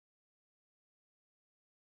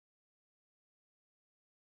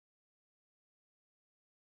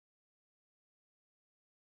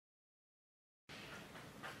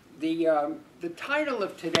The title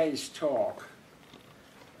of today's talk,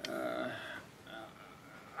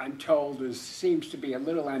 I'm told, seems to be a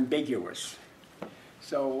little ambiguous.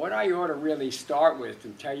 So what I ought to really start with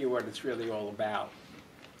and tell you what it's really all about.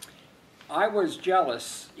 I was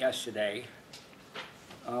jealous yesterday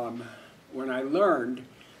when I learned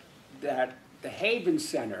that the Haven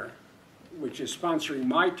Center, which is sponsoring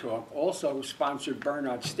my talk, also sponsored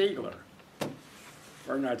Bernard Stiegler.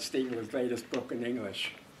 Bernard Stiegler's latest book in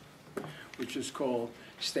English, which is called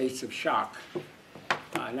States of Shock.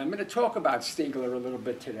 And I'm going to talk about Stiegler a little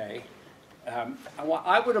bit today.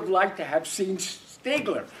 I would have liked to have seen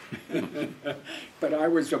Stiegler, but I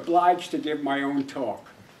was obliged to give my own talk,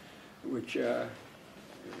 which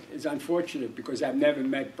is unfortunate because I've never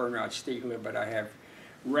met Bernard Stiegler, but I have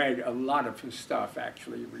read a lot of his stuff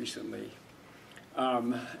actually recently.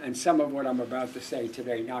 And some of what I'm about to say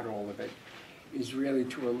today, not all of it, is really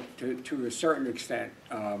to a certain extent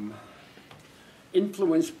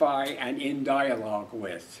influenced by and in dialogue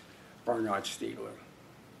with Bernard Stiegler.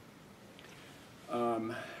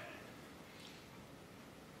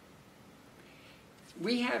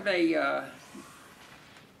 We have a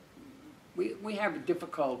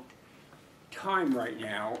difficult time right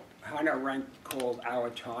now. Hannah Arendt called our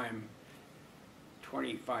time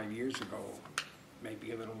 25 years ago,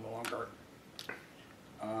 maybe a little longer.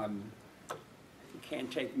 You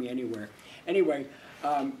can't take me anywhere. Anyway,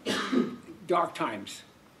 dark times.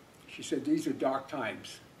 She said, these are dark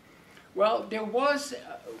times. Well, there was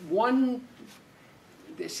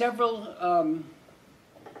several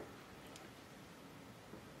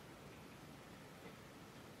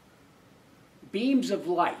beams of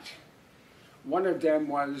light. One of them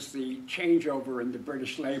was the changeover in the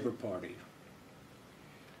British Labour Party,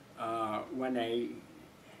 when a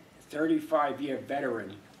 35-year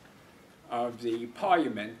veteran of the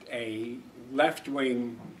Parliament, a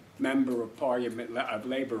left-wing member of Parliament, of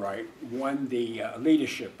Labourite, won the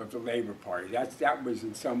leadership of the Labour Party. That was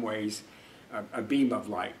in some ways a beam of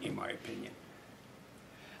light, in my opinion.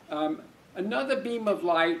 Another beam of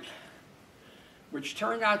light, which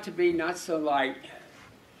turned out to be not so light,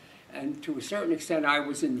 and to a certain extent I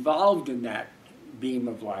was involved in that beam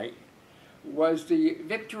of light, was the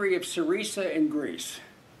victory of Syriza in Greece,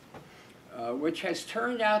 which has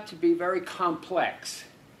turned out to be very complex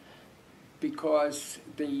because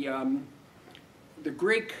the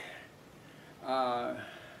Greek,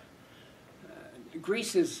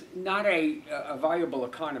 Greece is not a viable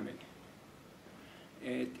economy.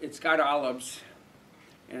 It's got olives,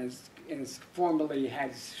 and it's formerly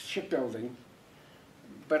has shipbuilding,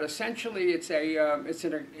 but essentially it's an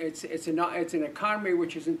economy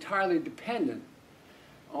which is entirely dependent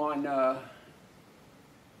on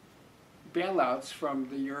bailouts from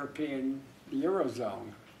the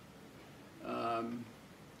Eurozone.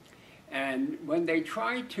 And when they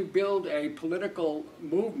tried to build a political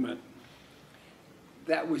movement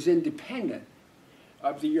that was independent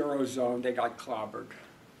of the Eurozone, they got clobbered.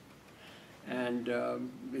 And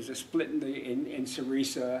there's a split in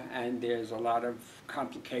Syriza, and there's a lot of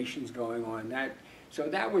complications going on. So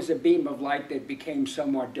that was a beam of light that became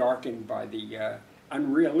somewhat darkened by the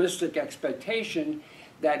unrealistic expectation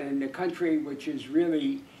that in a country which is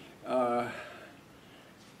really,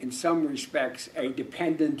 in some respects, a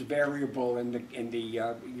dependent variable in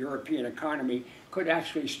the European economy, could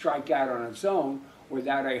actually strike out on its own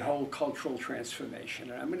without a whole cultural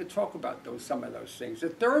transformation. And I'm going to talk about some of those things. The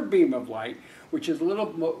third beam of light, which is a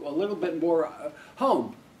little bit more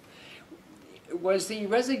home, was the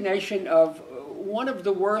resignation of one of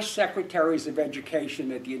the worst secretaries of education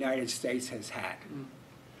that the United States has had,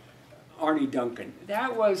 Arne Duncan.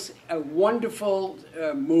 That was a wonderful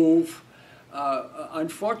move,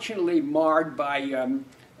 unfortunately marred by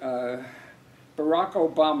Barack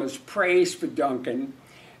Obama's praise for Duncan,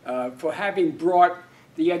 for having brought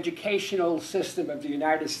the educational system of the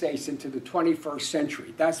United States into the 21st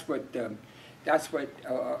century. That's what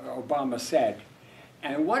Obama said.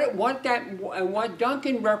 And what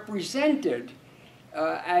Duncan represented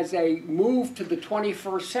as a move to the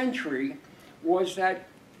 21st century was that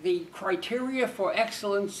the criteria for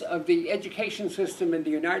excellence of the education system in the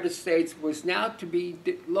United States was now to be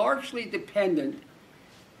largely dependent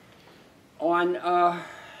on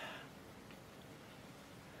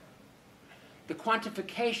the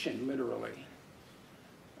quantification, literally,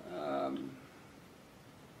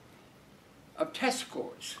 of test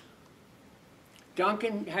scores.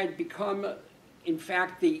 Duncan had become, in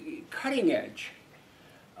fact, the cutting edge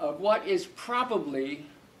of what is probably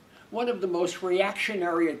one of the most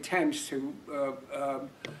reactionary attempts to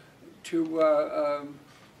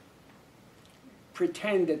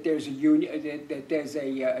pretend that there's a union, that there's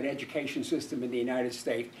an education system in the United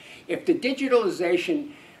States. If the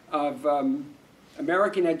digitalization of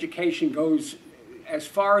American education goes as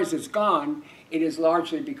far as it's gone, it is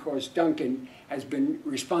largely because Duncan has been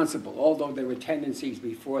responsible, although there were tendencies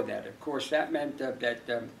before that. Of course, that meant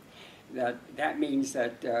that means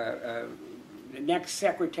that the next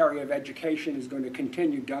Secretary of Education is going to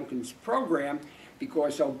continue Duncan's program,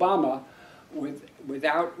 because Obama,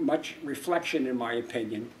 without much reflection, in my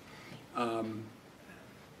opinion,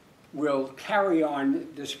 will carry on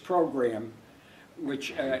this program,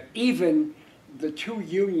 which even the two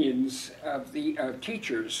unions of the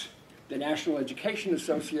teachers, the National Education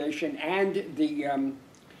Association and the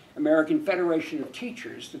American Federation of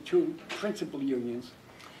Teachers, the two principal unions,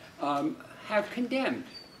 have condemned.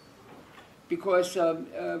 Because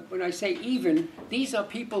when I say even, these are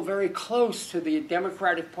people very close to the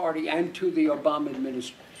Democratic Party and to the Obama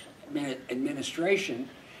administration,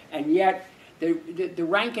 and yet the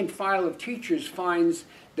rank and file of teachers finds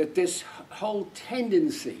that this whole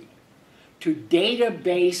tendency to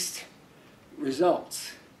data-based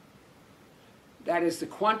results, that is the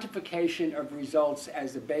quantification of results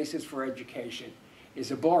as the basis for education,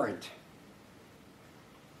 is abhorrent.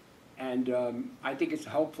 And I think it's a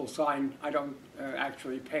hopeful sign. I don't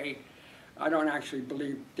actually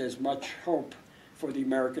believe there's much hope for the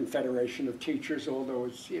American Federation of Teachers, although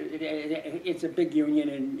it's a big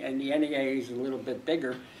union and the NEA is a little bit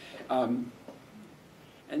bigger. And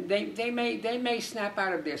they may snap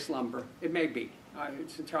out of their slumber. It may be.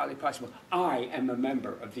 It's entirely possible. I am a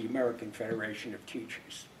member of the American Federation of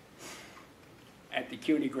Teachers at the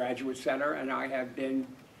CUNY Graduate Center, and I have been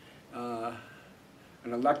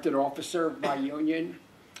an elected officer of my union.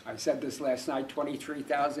 I said this last night,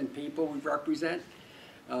 23,000 people we represent.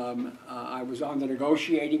 I was on the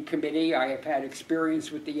negotiating committee. I have had experience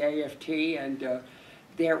with the AFT, and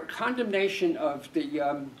their condemnation of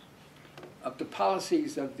the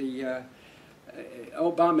policies of the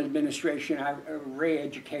Obama administration,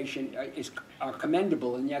 re-education, are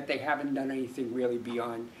commendable, and yet they haven't done anything really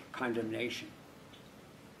beyond condemnation.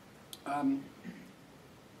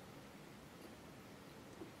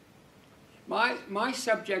 My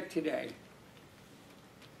subject today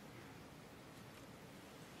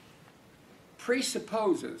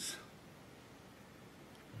presupposes,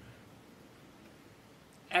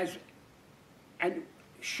 and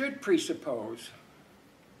should presuppose,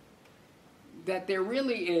 that there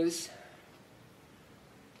really is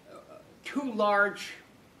two large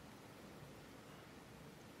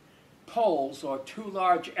poles or two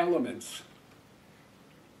large elements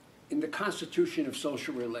in the constitution of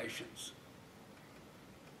social relations.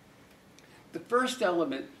 The first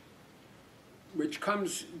element, which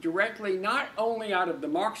comes directly not only out of the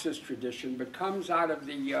Marxist tradition, but comes out of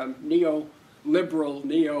the neoliberal,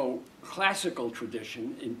 neoclassical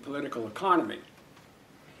tradition in political economy,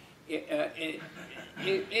 it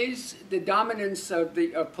is the dominance of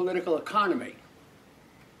political economy.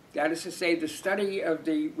 That is to say, the study of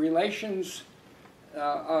the relations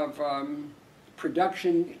of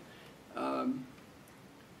production,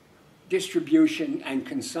 distribution, and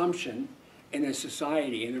consumption in a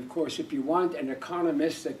society. And of course, if you want an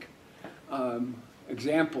economistic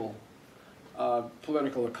example of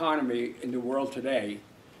political economy in the world today,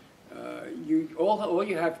 all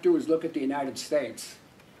you have to do is look at the United States,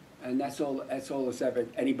 and that's all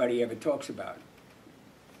anybody ever talks about.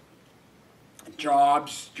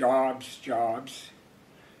 Jobs, jobs, jobs.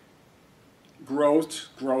 Growth,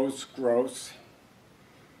 growth, growth.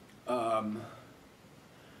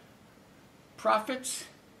 Profits.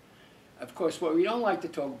 Of course, what we don't like to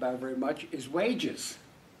talk about very much is wages.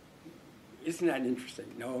 Isn't that interesting?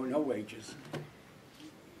 No wages.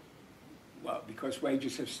 Well, because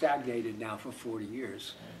wages have stagnated now for 40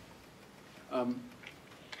 years.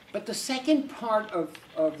 But the second part of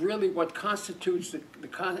really what constitutes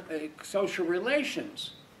the social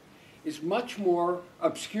relations is much more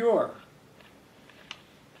obscure.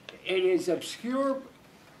 It is obscure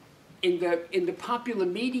in the popular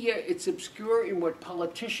media. It's obscure in what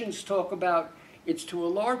politicians talk about. It's to a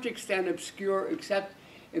large extent obscure, except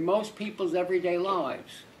in most people's everyday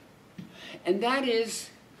lives. And that is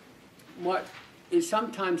what is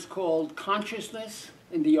sometimes called consciousness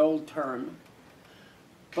in the old term,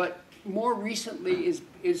 but more recently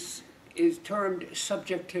is termed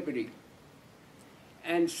subjectivity.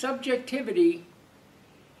 And subjectivity,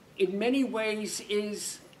 in many ways,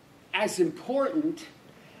 is as important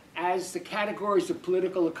as the categories of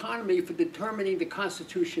political economy for determining the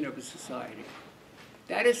constitution of a society.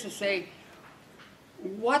 That is to say,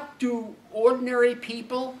 what do ordinary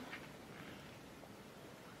people,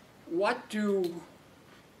 what do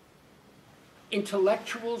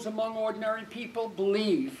intellectuals among ordinary people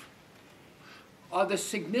believe are the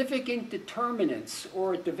significant determinants,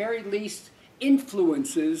 or at the very least,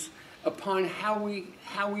 influences upon how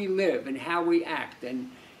we live and how we act and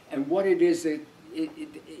what it is that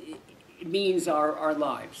it means our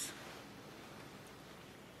lives.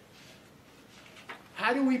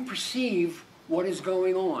 How do we perceive what is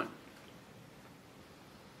going on?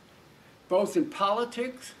 Both in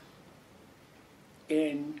politics,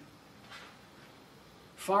 in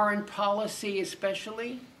foreign policy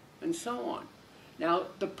especially, and so on. Now,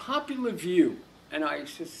 the popular view, and I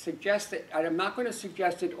suggest that, I'm not going to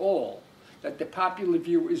suggest at all that the popular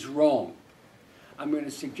view is wrong. I'm going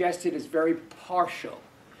to suggest it is very partial,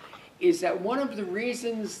 is that one of the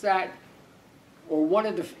reasons that, or one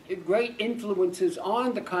of the great influences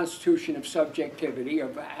on the constitution of subjectivity,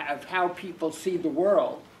 of how people see the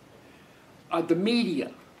world, are the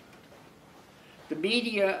media. The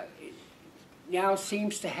media now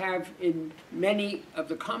seems to have, in many of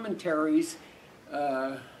the commentaries,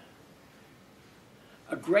 a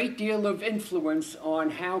great deal of influence on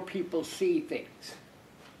how people see things.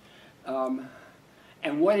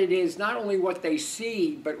 And what it is, not only what they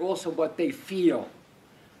see, but also what they feel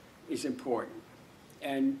is important.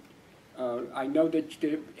 And I know that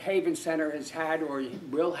the Haven Center has had, or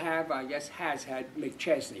will have, I guess has had,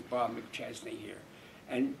 Bob McChesney here.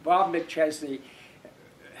 And Bob McChesney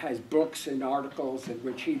has books and articles in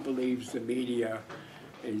which he believes the media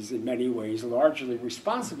is in many ways largely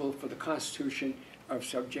responsible for the constitution of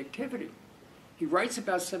subjectivity. He writes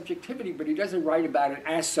about subjectivity, but he doesn't write about it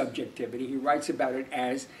as subjectivity. He writes about it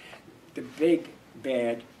as the big,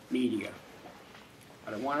 bad media.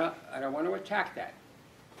 I don't want to attack that.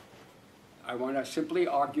 I want to simply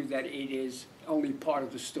argue that it is only part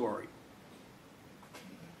of the story.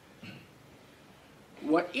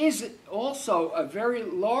 What is also a very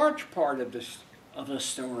large part of the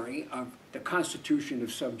story of the constitution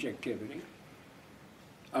of subjectivity,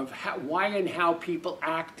 of why and how people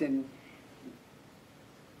act and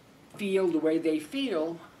feel the way they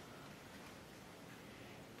feel,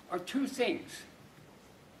 are two things.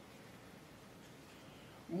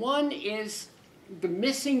 One is the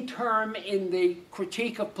missing term in the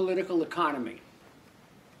critique of political economy.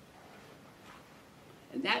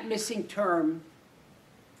 And that missing term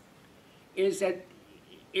is that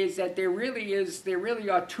there really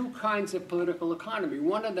are two kinds of political economy.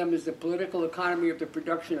 One of them is the political economy of the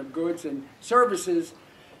production of goods and services,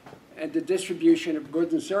 and the distribution of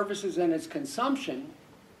goods and services and its consumption.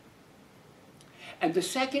 And the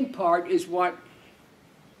second part is what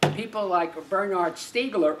people like Bernard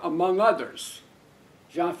Stiegler, among others,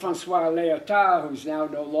 Jean-Francois Lyotard, who's now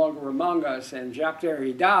no longer among us, and Jacques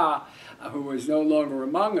Derrida, who is no longer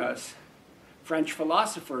among us, French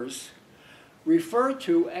philosophers, refer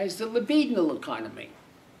to as the libidinal economy.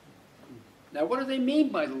 Now, what do they mean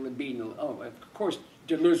by the libidinal? Oh, of course,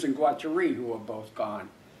 Deleuze and Guattari, who are both gone,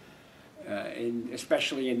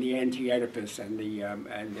 especially in the Anti-Oedipus and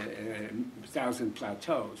the Thousand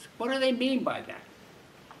Plateaus. What do they mean by that?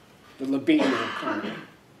 The libidinal economy.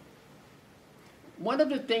 One of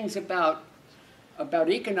the things about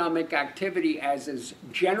economic activity as is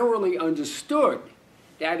generally understood,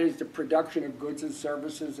 that is the production of goods and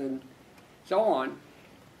services and so on,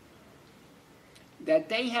 that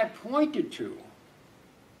they have pointed to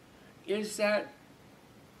is that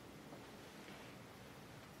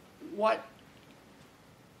what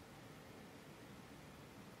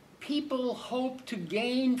people hope to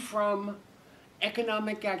gain from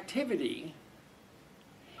economic activity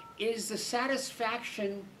is the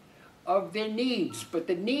satisfaction of their needs. But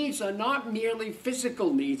the needs are not merely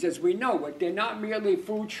physical needs, as we know. They're not merely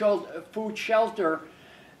food, shelter,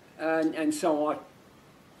 and so on.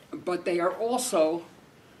 But they are also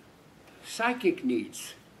psychic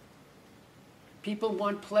needs. People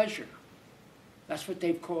want pleasure. That's what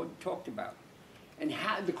they've talked about. And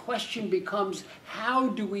the question becomes, how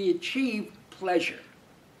do we achieve pleasure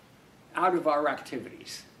out of our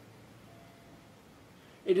activities?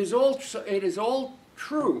 It is all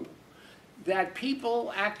true that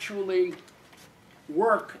people actually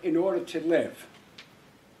work in order to live.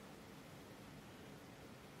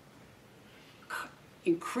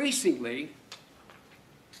 Increasingly,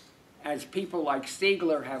 as people like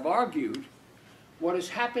Stiegler have argued, what has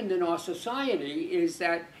happened in our society is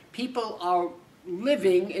that people are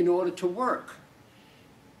living in order to work.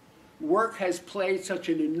 Work has played such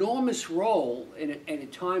an enormous role in a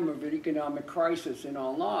time of an economic crisis in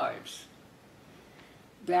our lives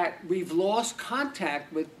that we've lost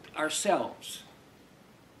contact with ourselves.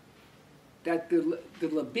 that the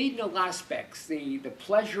libidinal aspects, the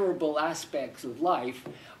pleasurable aspects of life,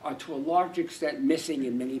 are to a large extent missing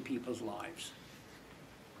in many people's lives.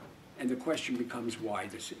 And the question becomes why.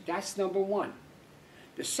 That's number one.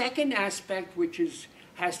 The second aspect, which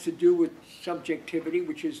has to do with subjectivity,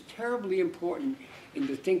 which is terribly important in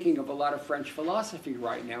the thinking of a lot of French philosophy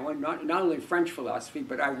right now, and not only French philosophy,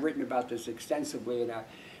 but I've written about this extensively, and I'd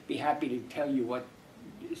be happy to tell you what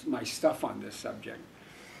is my stuff on this subject,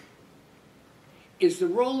 is the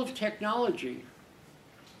role of technology.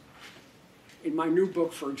 In my new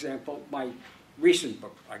book, for example, my recent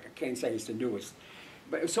book, I can't say it's the newest,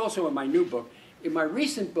 but it's also in my new book. In my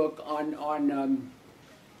recent book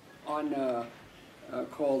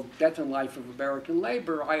called Death and Life of American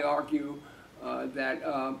Labor, I argue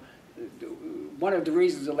that one of the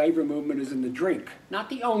reasons the labor movement is in the drink, not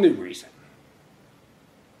the only reason,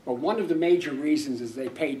 but one of the major reasons is they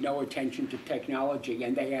paid no attention to technology,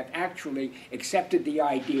 and they have actually accepted the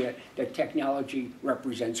idea that technology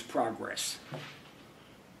represents progress.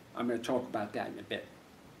 I'm going to talk about that in a bit.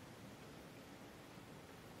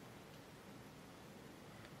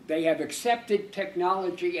 They have accepted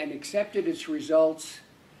technology and accepted its results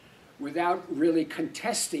without really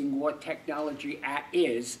contesting what technology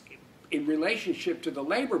is in relationship to the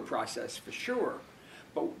labor process, for sure.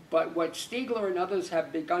 But what Stiegler and others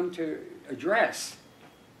have begun to address,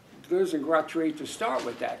 Deleuze and Guattari to start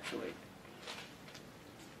with actually,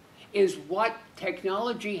 is what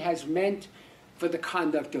technology has meant for the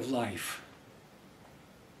conduct of life.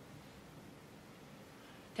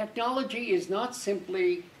 Technology is not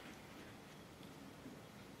simply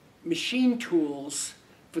machine tools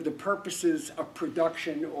for the purposes of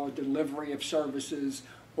production or delivery of services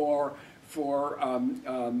or for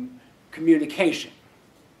communication.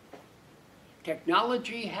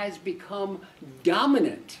 Technology has become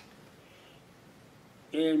dominant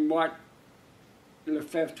in what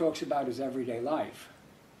Lefebvre talks about as everyday life.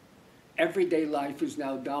 Everyday life is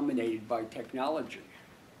now dominated by technology.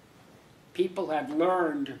 People have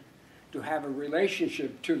learned to have a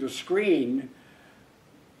relationship to the screen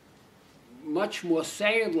much more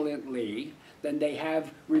saliently than they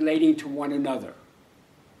have relating to one another.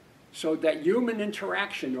 So that human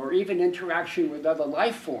interaction, or even interaction with other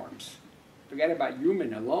life forms, forget about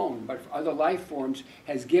human alone, but other life forms,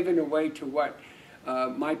 has given way to what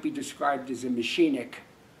might be described as a machinic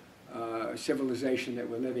civilization that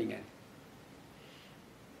we're living in.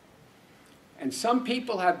 And some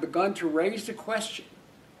people have begun to raise the question,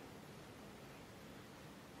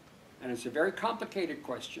 and it's a very complicated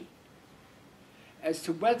question, as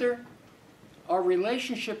to whether our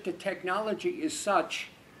relationship to technology is such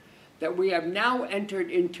that we have now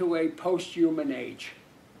entered into a post-human age.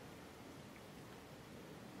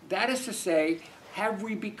 That is to say, have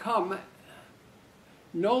we become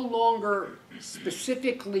no longer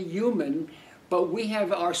specifically human, but we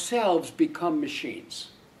have ourselves become machines?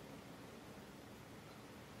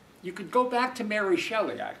 You could go back to Mary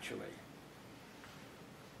Shelley, actually.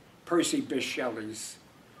 Percy Bysshe Shelley's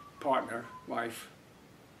partner, wife.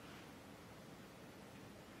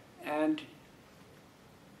 And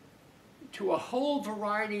to a whole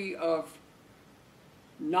variety of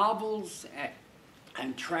novels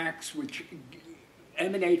and tracts which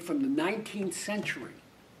emanate from the 19th century,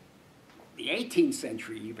 the 18th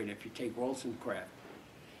century even, if you take Wollstonecraft,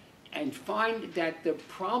 and find that the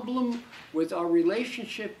problem with our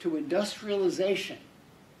relationship to industrialization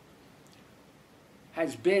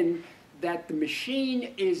has been that the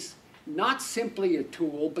machine is not simply a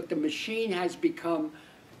tool, but the machine has become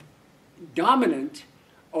dominant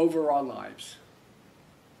over our lives.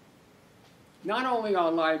 Not only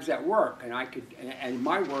our lives at work, and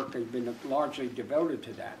my work has been largely devoted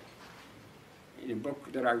to that. In a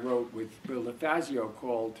book that I wrote with Bill DeFazio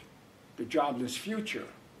called The Jobless Future,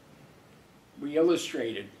 we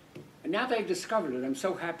illustrated, and now they've discovered it, I'm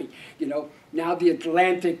so happy. You know, now the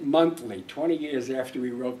Atlantic Monthly, 20 years after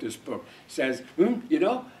we wrote this book, says, you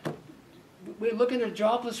know, we're looking at a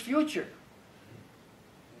jobless future.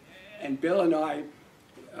 And Bill and I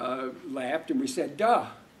laughed and we said, duh.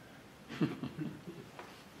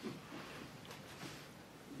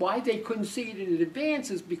 Why they couldn't see it in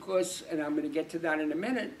advance is because, and I'm going to get to that in a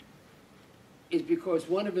minute, is because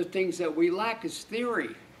one of the things that we lack is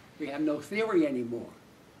theory. We have no theory anymore.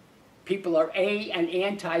 People are and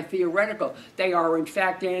anti-theoretical. They are, in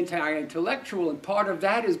fact, anti-intellectual, and part of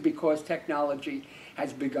that is because technology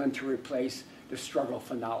has begun to replace the struggle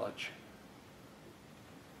for knowledge.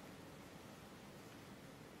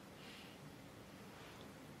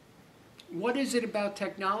 What is it about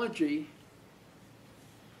technology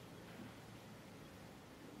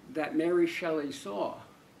that Mary Shelley saw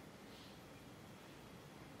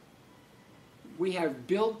we have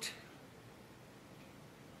built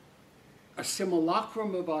a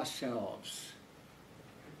simulacrum of ourselves,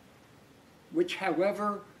 which,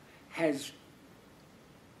 however, has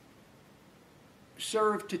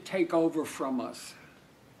served to take over from us.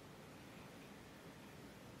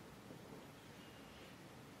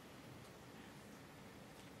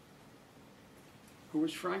 Who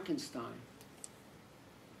is Frankenstein?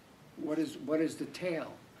 What is the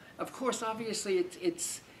tale? Of course, obviously,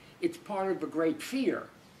 it's part of a great fear,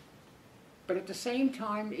 but at the same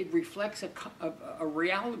time, it reflects a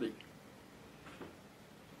reality.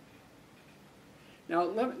 Now,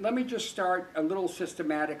 let me just start a little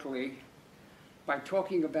systematically by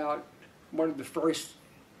talking about one of the first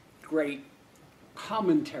great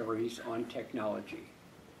commentaries on technology,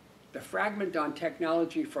 the fragment on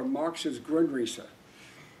technology from Marx's Grundrisse.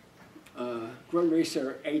 Grundrisse,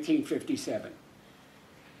 1857,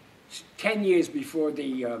 10 years before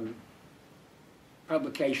the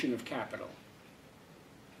publication of Capital,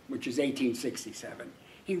 which is 1867.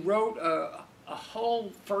 He wrote a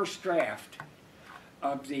whole first draft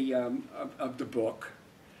of the book,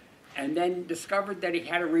 and then discovered that he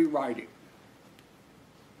had to rewrite it,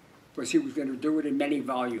 because he was going to do it in many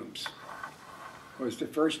volumes. Because the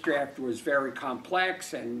first draft was very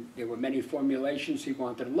complex, and there were many formulations he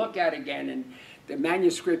wanted to look at again, and the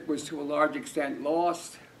manuscript was to a large extent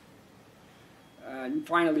lost, and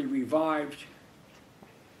finally revived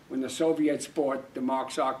when the Soviets bought the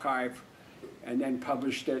Marx archive and then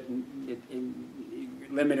published it in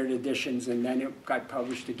limited editions, and then it got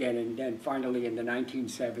published again, and then finally in the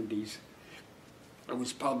 1970s it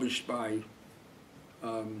was published by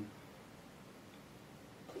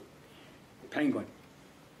Penguin.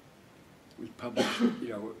 It was published, you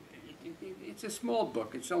know, it's a small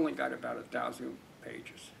book. It's only got about 1,000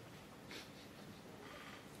 pages.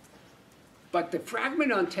 But the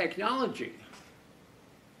fragment on technology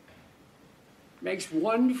makes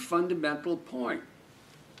one fundamental point.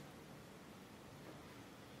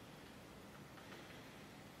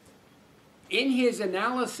 In his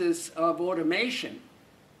analysis of automation,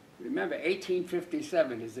 remember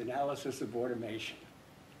 1857, his analysis of automation.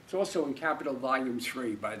 It's also in Capital Volume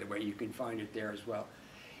 3, by the way. You can find it there as well.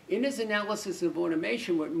 In his analysis of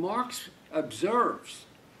automation, what Marx observes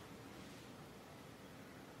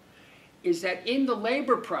is that in the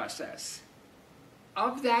labor process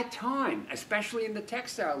of that time, especially in the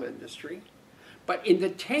textile industry, but in the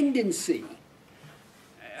tendency,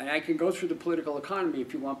 and I can go through the political economy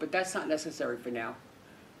if you want, but that's not necessary for now.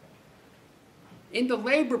 In the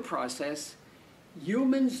labor process,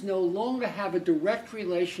 humans no longer have a direct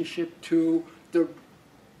relationship to the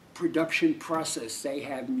production process. They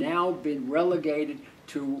have now been relegated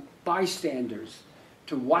to bystanders,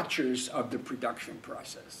 to watchers of the production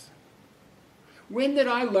process. When did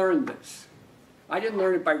I learn this? I didn't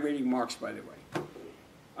learn it by reading Marx, by the way.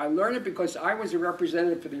 I learned it because I was a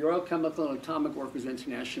representative for the Oil, Chemical, and Atomic Workers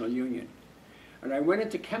International Union. And I went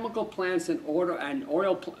into chemical plants and oil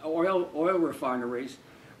refineries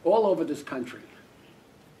all over this country.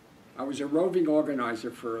 I was a roving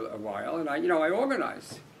organizer for a while, and I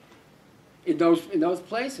organized in those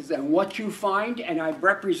places. And what you find, and I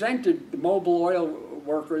represented the mobile oil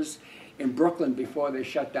workers in Brooklyn before they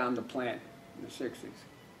shut down the plant in the 60s.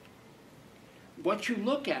 What you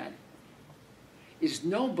look at is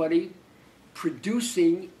nobody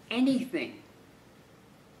producing anything.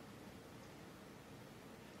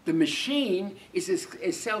 The machine is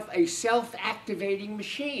a self-activating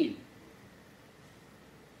machine.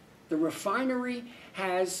 The refinery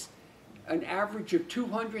has an average of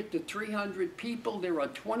 200 to 300 people. There are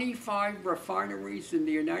 25 refineries in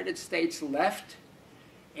the United States left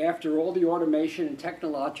after all the automation and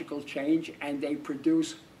technological change, and they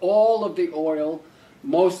produce all of the oil,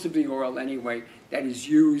 most of the oil anyway, that is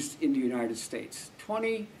used in the United States.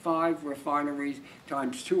 25 refineries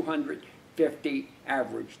times 250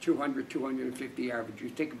 average, 200, 250 average. You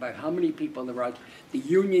think about how many people there are. The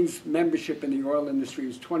union's membership in the oil industry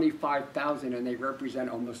is 25,000, and they represent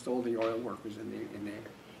almost all the oil workers in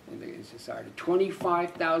the society.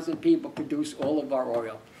 25,000 people produce all of our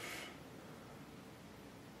oil.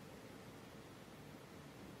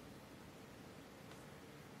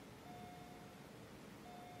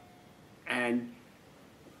 And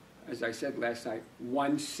as I said last night,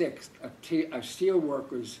 1/6 of steel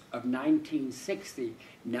workers of 1960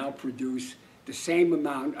 now produce the same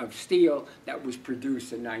amount of steel that was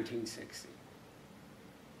produced in 1960.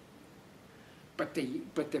 But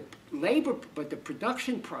the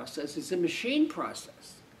production process is a machine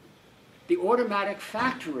process. The automatic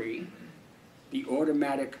factory, the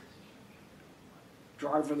automatic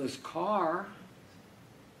driverless car,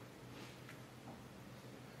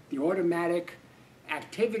 the automatic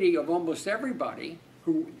activity of almost everybody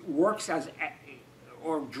who works as,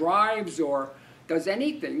 or drives or does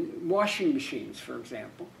anything, washing machines, for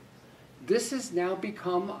example. This has now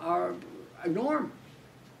become a norm.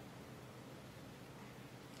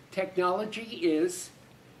 Technology is,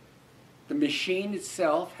 the machine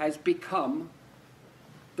itself has become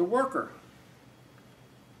the worker.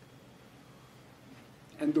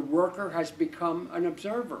 And the worker has become an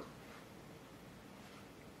observer.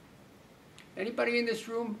 Anybody in this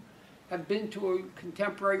room have been to a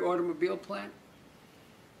contemporary automobile plant?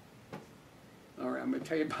 All right, I'm going to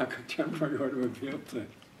tell you about a contemporary automobile plant.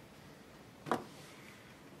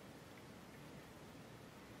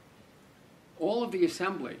 All of the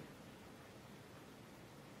assembly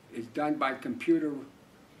is done by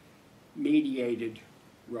computer-mediated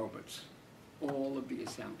robots. All of the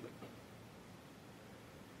assembly.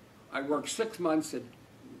 I worked 6 months at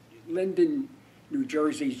Linden, New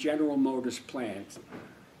Jersey's General Motors plant,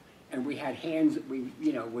 and we had hands. We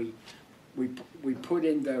put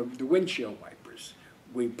in the windshield wipers.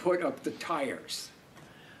 We put up the tires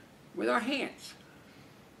with our hands.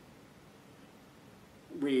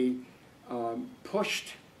 We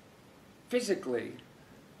pushed physically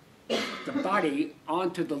the body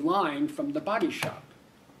onto the line from the body shop.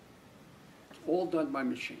 All done by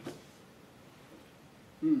machine.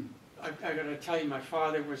 I got to tell you, my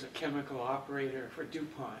father was a chemical operator for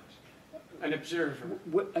DuPont, an observer.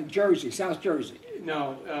 Jersey, South Jersey?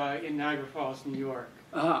 No, in Niagara Falls, New York.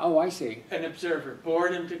 Oh, I see. An observer,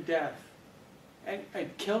 bored him to death,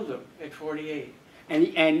 and killed him at 48.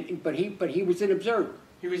 But he was an observer.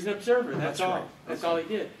 He was an observer. That's all. Right. That's all he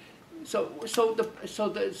did. So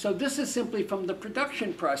this is simply from the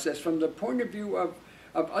production process, from the point of view of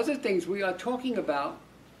other things we are talking about,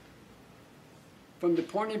 from the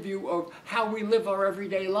point of view of how we live our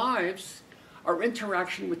everyday lives, our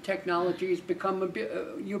interaction with technology has become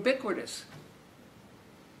ubiquitous.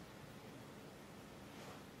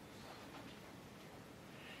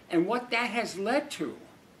 And what that has led to,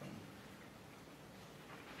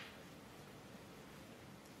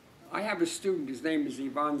 I have a student, his name is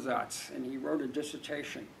Ivan Zatz, and he wrote a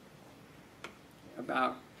dissertation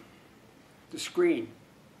about the screen.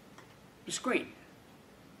 The screen.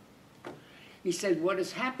 He said, what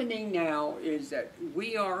is happening now is that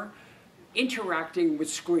we are interacting with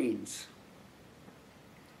screens.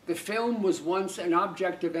 The film was once an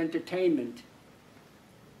object of entertainment.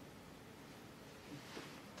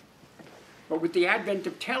 But with the advent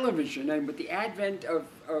of television and with the advent of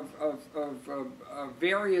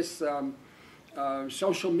various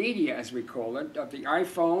social media, as we call it, of the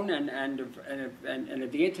iPhone and of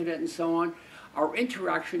the internet and so on, our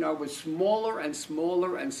interaction are with smaller and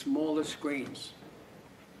smaller and smaller screens.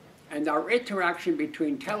 And our interaction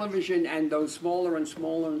between television and those smaller and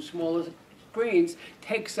smaller and smaller screens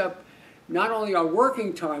takes up not only our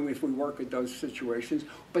working time if we work at those situations,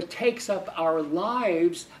 but takes up our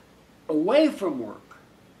lives away from work.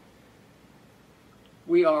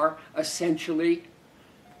 We are essentially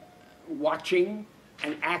watching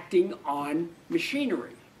and acting on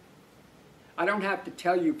machinery. I don't have to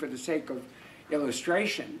tell you, for the sake of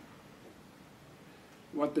illustration,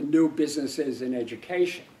 what the new business is in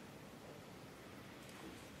education.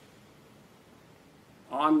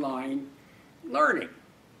 Online learning.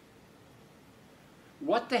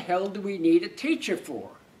 What the hell do we need a teacher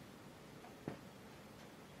for?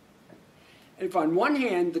 If on one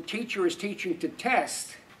hand the teacher is teaching to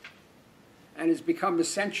test and has become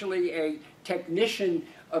essentially a technician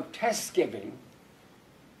of test giving,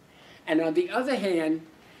 and on the other hand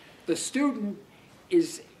the student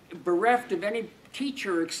is bereft of any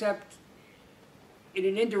teacher except in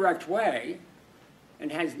an indirect way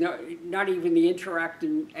and has not even the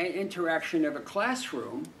interaction of a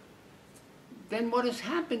classroom, then what has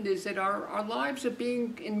happened is that our lives are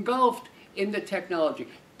being engulfed in the technology.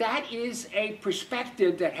 That is a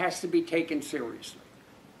perspective that has to be taken seriously.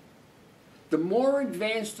 The more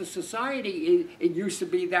advanced the society, it used to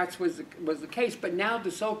be that was the case, but now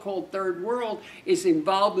the so-called third world is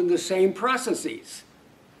involved in the same processes.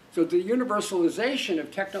 So the universalization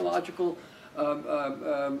of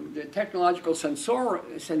the technological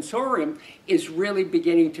sensorium is really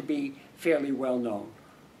beginning to be fairly well known.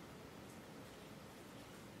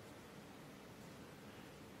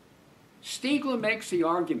 Stiegler makes the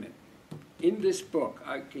argument in this book.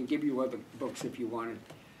 I can give you other books if you wanted.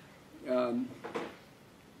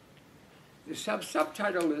 The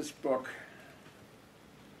subtitle of this book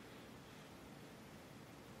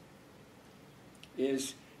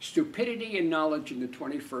is Stupidity and Knowledge in the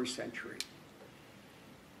 21st Century.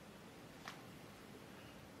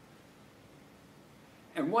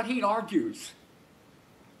 And what he argues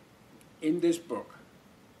in this book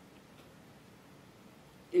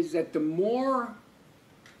is that the more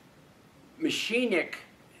machinic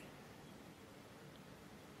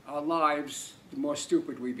our lives, the more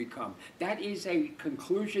stupid we become. That is a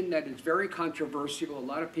conclusion that is very controversial. A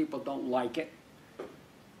lot of people don't like it.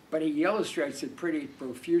 But he illustrates it pretty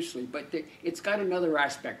profusely. But it's got another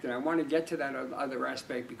aspect, and I want to get to that other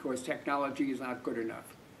aspect because technology is not good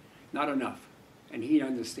enough. Not enough. And he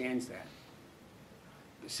understands that.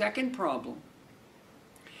 The second problem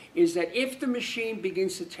is that if the machine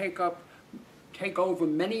begins to take over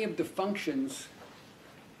many of the functions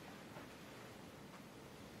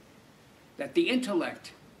that the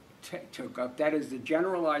intellect took up, that is the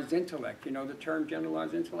generalized intellect. You know the term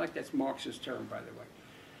generalized intellect? That's Marx's term, by the way.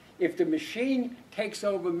 If the machine takes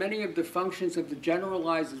over many of the functions of the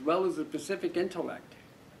generalized as well as the specific intellect,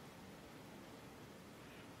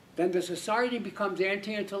 then the society becomes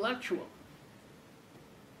anti-intellectual.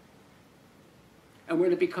 And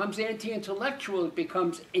when it becomes anti-intellectual, it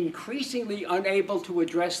becomes increasingly unable to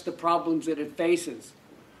address the problems that it faces.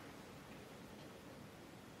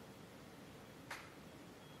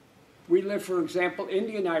 We live, for example, in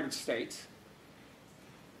the United States,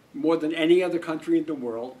 more than any other country in the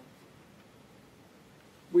world.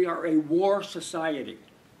 We are a war society.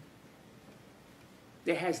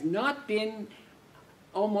 There has not been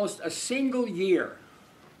almost a single year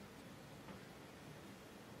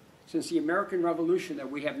since the American Revolution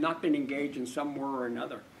that we have not been engaged in some war or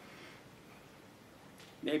another.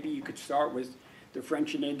 Maybe you could start with the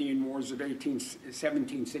French and Indian Wars of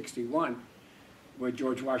 1761, where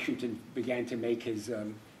George Washington began to make his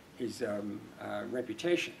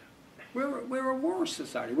reputation. We're a war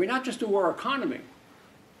society. We're not just a war economy.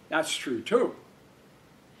 That's true too.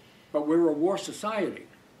 But we're a war society.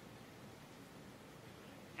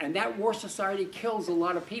 And that war society kills a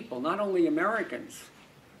lot of people, not only Americans,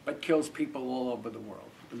 but kills people all over the world.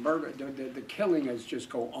 The murder, the killing has just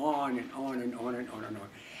go on and on and on and on and on.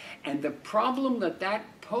 And the problem that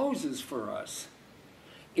poses for us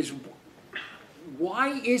is,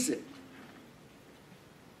 why is it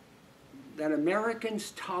that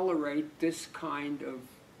Americans tolerate this kind of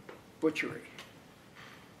butchery?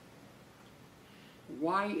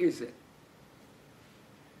 Why is it?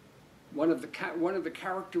 One of the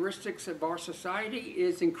characteristics of our society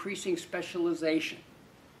is increasing specialization.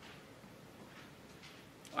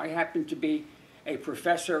 I happen to be a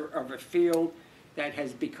professor of a field that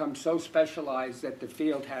has become so specialized that the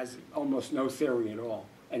field has almost no theory at all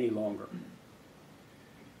any longer.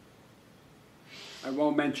 I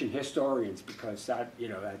won't mention historians because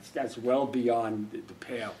that's well beyond the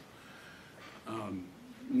pale.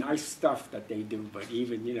 Nice stuff that they do, but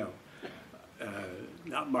even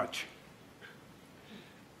not much.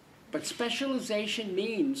 But specialization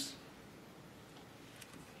means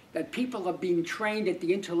that people are being trained at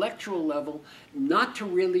the intellectual level not to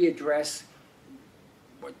really address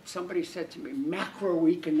what somebody said to me,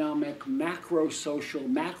 macroeconomic, macro-social,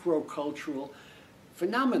 macro-cultural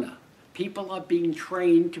phenomena. People are being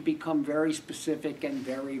trained to become very specific and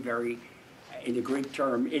very, very, in the Greek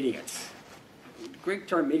term, idiots. The Greek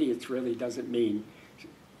term idiots really doesn't mean,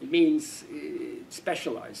 it means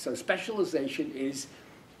specialized. So specialization is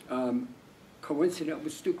coincident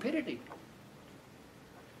with stupidity.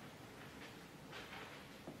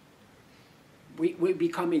 We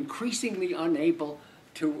become increasingly unable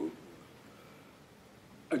to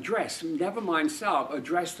address, never mind solve,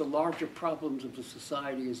 address the larger problems of the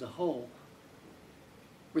society as a whole.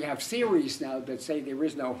 We have theories now that say there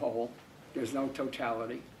is no whole, there's no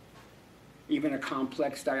totality, even a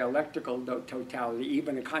complex dialectical totality,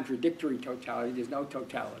 even a contradictory totality, there's no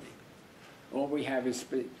totality. All we have is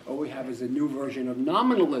a new version of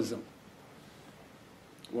nominalism.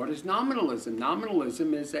 What is nominalism?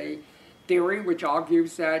 Nominalism is a theory which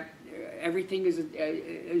argues that everything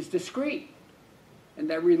is discrete, and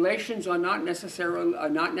that relations are not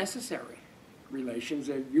necessary. Relations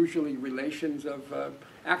are usually relations of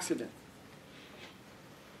accident.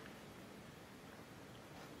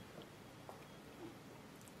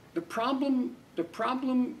 The problem,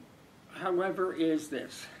 however, is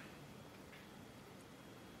this: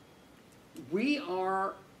 we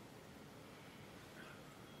are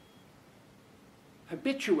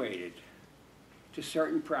habituated to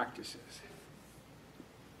certain practices.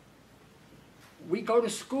 We go to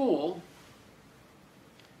school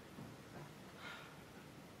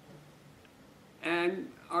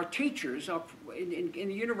and our teachers are, in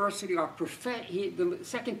the university, the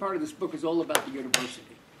second part of this book is all about the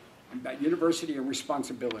university and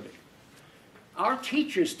responsibility. Our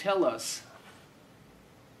teachers tell us,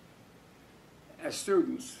 as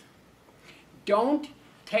students, don't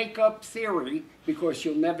take up theory because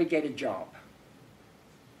you'll never get a job.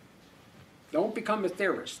 Don't become a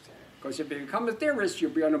theorist, because if you become a theorist,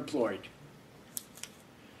 you'll be unemployed.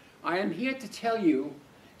 I am here to tell you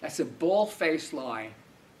that's a bald-faced lie.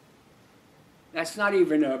 That's not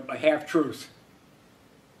even a half-truth.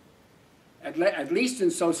 At least in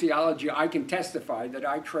sociology, I can testify that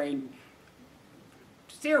I train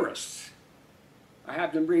theorists. I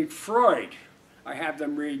have them read Freud. I have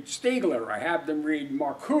them read Stiegler. I have them read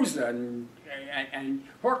Marcuse and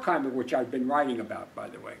Horkheimer, which I've been writing about, by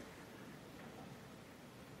the way.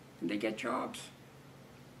 And they get jobs.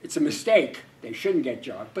 It's a mistake. They shouldn't get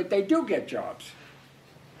jobs, but they do get jobs.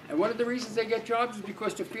 And one of the reasons they get jobs is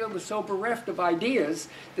because the field is so bereft of ideas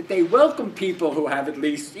that they welcome people who have at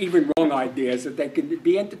least even wrong ideas that they can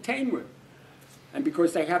be entertained with. And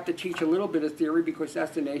because they have to teach a little bit of theory because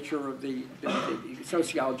that's the nature of the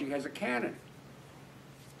sociology has a canon.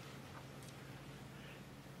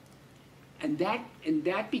 And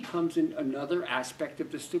that becomes another aspect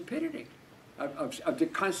of the stupidity, of the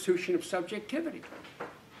constitution of subjectivity.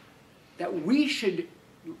 That we should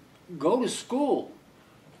go to school,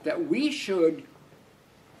 that we should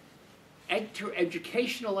enter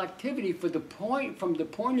educational activity from the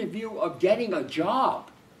point of view of getting a job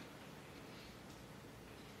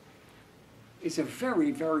is a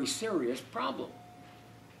very, very serious problem.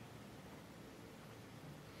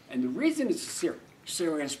 And the reason it's a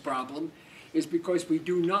serious problem is because we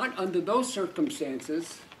do not, under those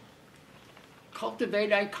circumstances,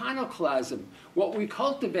 cultivate iconoclasm. What we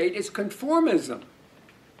cultivate is conformism,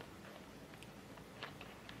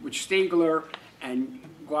 which Stiegler and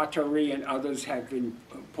Guattari and others have been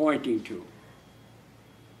pointing to.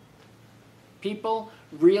 People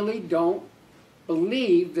really don't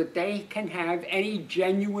believe that they can have any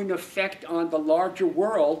genuine effect on the larger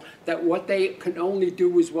world, that what they can only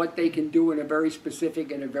do is what they can do in a very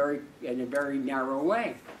specific and in a very narrow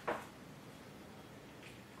way.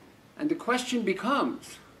 And the question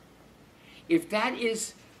becomes, if that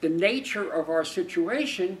is the nature of our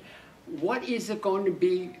situation, what is it going to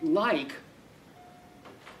be like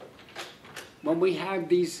when we have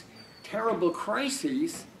these terrible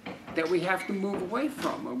crises that we have to move away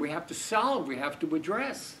from, and we have to solve, we have to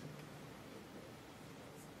address?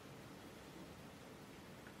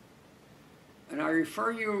 And I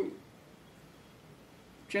refer you,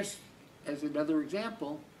 just as another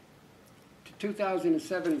example, to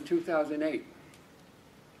 2007 and 2008.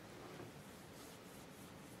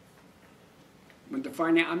 When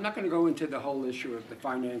I'm not going to go into the whole issue of the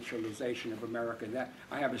financialization of America.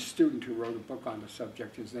 I have a student who wrote a book on the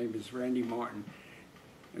subject. His name is Randy Martin.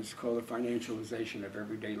 It's called The Financialization of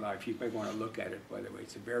Everyday Life. You may want to look at it, by the way.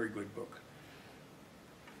 It's a very good book.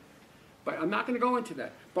 But I'm not going to go into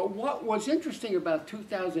that. But what was interesting about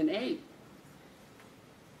 2008,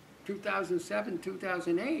 2007,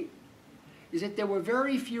 2008, is that there were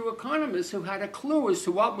very few economists who had a clue as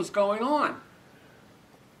to what was going on.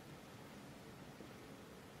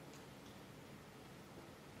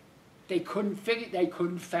 They couldn't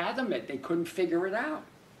fathom it. They couldn't figure it out.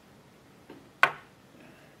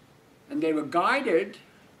 And they were guided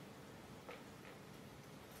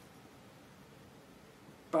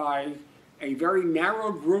by a very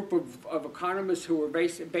narrow group of economists who were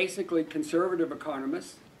basically conservative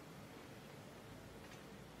economists,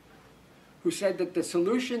 who said that the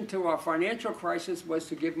solution to our financial crisis was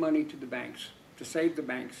to give money to the banks, to save the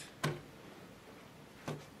banks.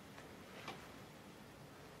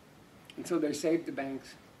 And so they saved the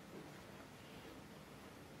banks.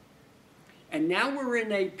 And now we're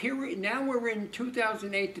in a period, now we're in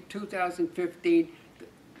 2008 to 2015.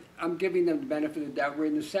 I'm giving them the benefit of the doubt. We're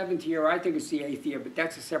in the 7th year. I think it's the 8th year, but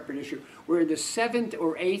that's a separate issue. We're in the 7th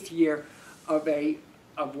or 8th year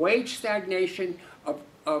of wage stagnation, of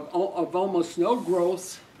almost no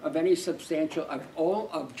growth of any substantial,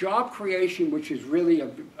 of job creation, which is really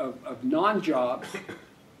of non-jobs,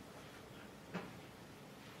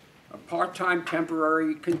 of part-time,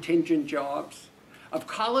 temporary, contingent jobs, of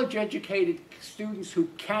college-educated students who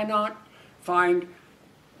cannot find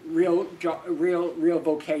real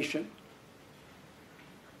vocation.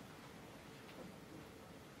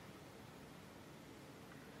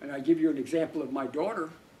 And I give you an example of my daughter,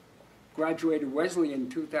 graduated Wesleyan in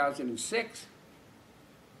 2006.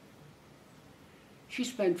 She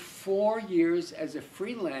spent 4 years as a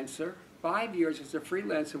freelancer, 5 years as a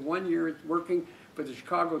freelancer, 1 year working for the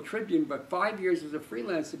Chicago Tribune, but 5 years as a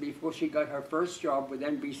freelancer before she got her first job with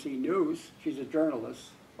NBC News. She's a journalist,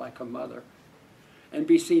 like her mother.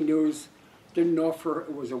 NBC News didn't offer,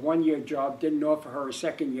 it was a 1 year job, didn't offer her a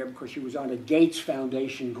second year because she was on a Gates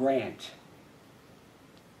Foundation grant.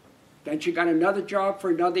 Then she got another job for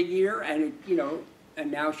another year, and and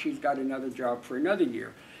now she's got another job for another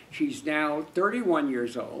year. She's now 31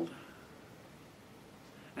 years old,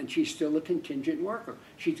 and she's still a contingent worker.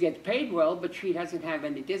 She gets paid well, but she doesn't have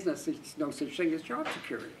any business. There's no such thing as job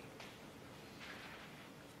security.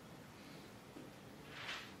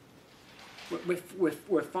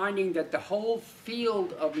 We're finding that the whole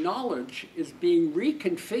field of knowledge is being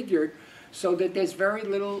reconfigured so that there's very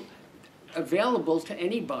little available to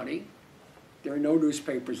anybody. There are no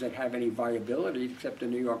newspapers that have any viability except the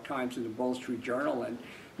New York Times and the Wall Street Journal, and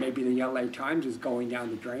maybe the LA Times is going down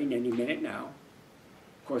the drain any minute now.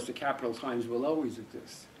 Of course, the Capital Times will always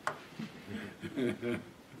exist.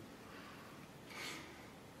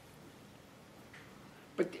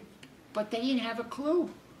 But they didn't have a clue.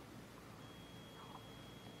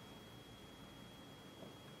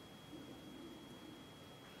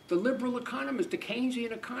 The liberal economists, the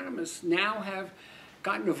Keynesian economists now have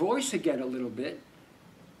gotten a voice again a little bit.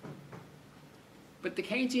 But the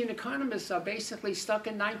Keynesian economists are basically stuck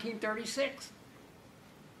in 1936,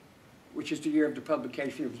 which is the year of the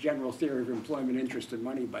publication of the General Theory of Employment, Interest, and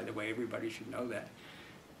Money, by the way. Everybody should know that.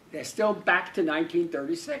 They're still back to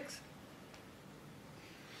 1936.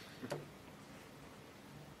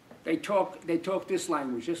 They talk this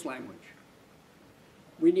language.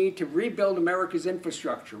 We need to rebuild America's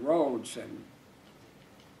infrastructure, roads and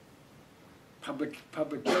public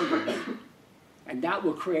buildings, and that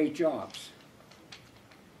will create jobs.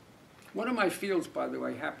 One of my fields, by the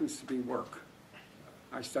way, happens to be work.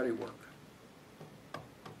 I study work.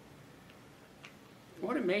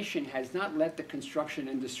 Automation has not let the construction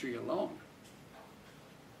industry alone.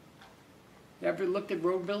 You ever looked at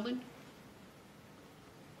road building?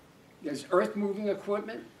 There's earth-moving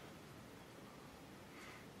equipment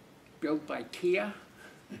built by Kia,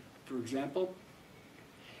 for example,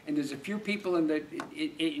 and there's a few people in the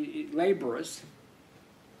laborers,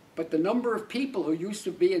 but the number of people who used to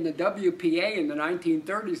be in the WPA in the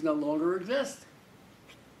 1930s no longer exist.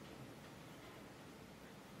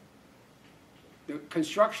 The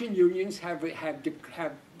construction unions have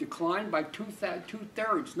declined by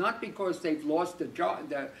two-thirds, not because they've lost the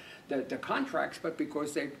contracts, but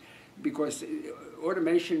because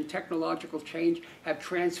automation and technological change have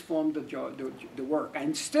transformed the work.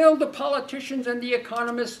 And still the politicians and the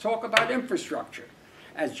economists talk about infrastructure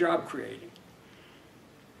as job creating.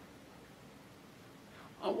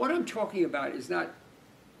 What I'm talking about is not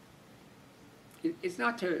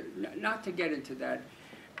to get into that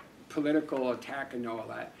political attack and all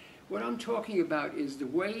that. What I'm talking about is the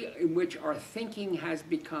way in which our thinking has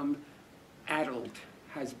become addled,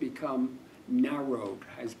 has become narrowed,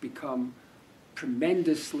 has become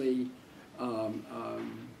tremendously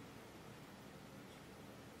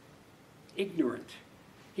ignorant.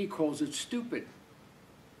 He calls it stupid.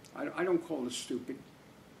 I don't call it stupid.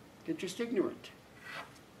 They're just ignorant.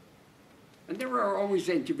 And there are always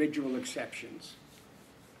individual exceptions,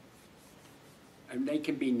 and they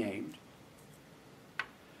can be named.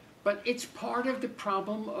 But it's part of the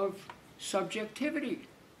problem of subjectivity.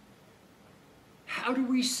 How do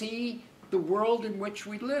we see the world in which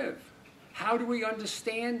we live? How do we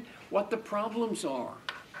understand what the problems are?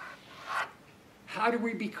 How do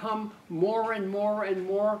we become more and more and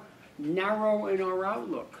more narrow in our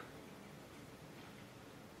outlook?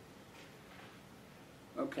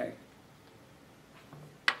 Okay.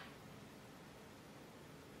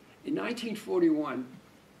 In 1941,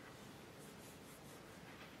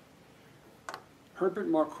 Herbert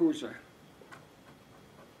Marcuse,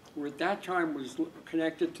 who at that time was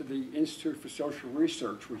connected to the Institute for Social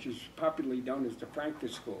Research, which is popularly known as the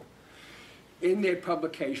Frankfurt School, in their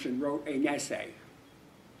publication wrote an essay.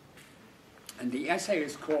 And the essay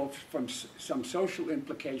is called From Some Social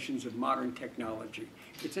Implications of Modern Technology.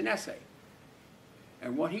 It's an essay.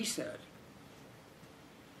 And what he said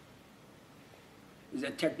is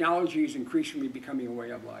that technology is increasingly becoming a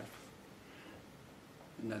way of life.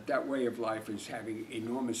 And that way of life is having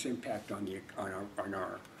enormous impact on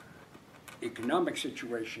our economic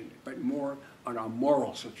situation, but more on our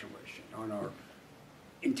moral situation, on our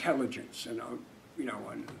intelligence, and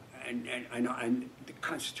and the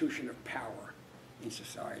constitution of power in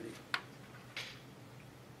society.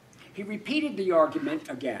 He repeated the argument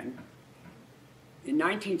again in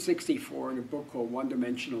 1964 in a book called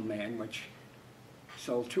One-Dimensional Man, which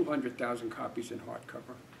sold 200,000 copies in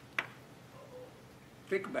hardcover.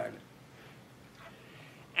 Think about it.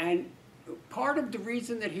 And part of the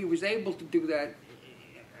reason that he was able to do that,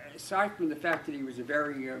 aside from the fact that he was a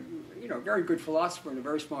very, very good philosopher and a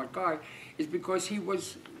very smart guy, is because he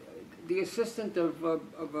was the assistant of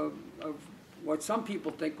what some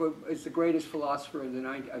people think is the greatest philosopher of the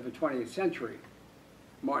 20th century,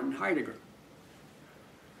 Martin Heidegger,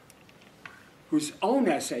 whose own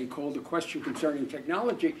essay called "A Question Concerning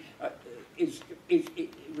Technology"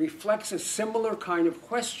 it reflects a similar kind of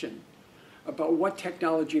question about what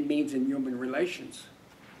technology means in human relations.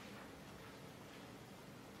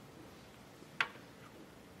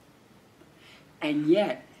 And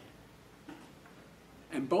yet,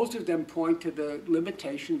 and both of them point to the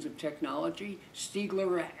limitations of technology.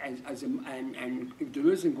 Stiegler and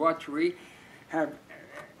Deleuze and Guattari have,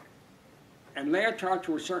 and Lyotard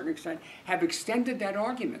to a certain extent, have extended that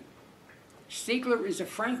argument. Stiegler is a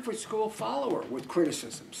Frankfurt School follower with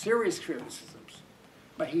criticisms, serious criticisms,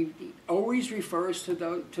 but he always refers to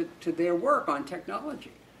their work on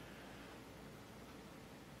technology.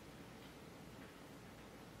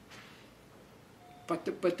 But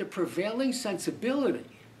the prevailing sensibility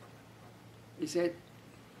is that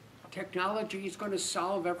technology is going to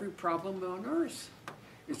solve every problem on Earth.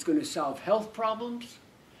 It's going to solve health problems.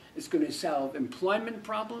 It's going to solve employment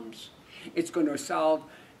problems. It's going to solve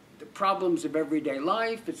the problems of everyday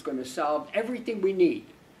life. It's going to solve everything we need.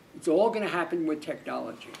 It's all going to happen with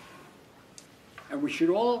technology. And we should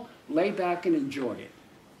all lay back and enjoy it.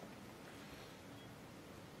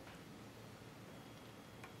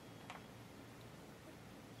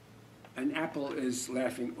 And Apple is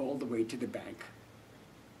laughing all the way to the bank.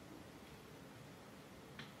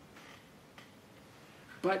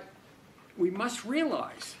 But we must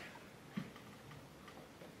realize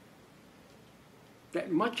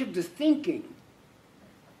that much of the thinking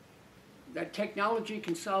that technology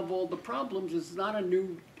can solve all the problems is not a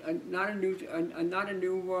new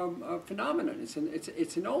phenomenon.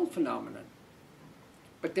 It's an old phenomenon.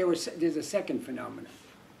 But there's a second phenomenon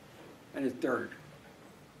and a third.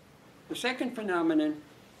 The second phenomenon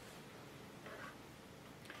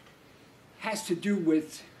has to do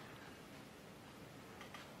with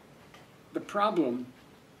the problem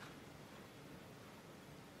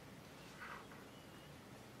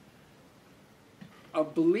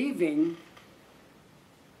of believing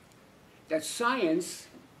that science,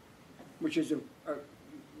 which is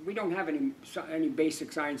we don't have any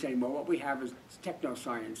basic science anymore. What we have is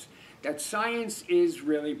technoscience. That science is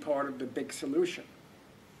really part of the big solution.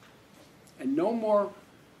 And no more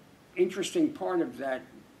interesting part of that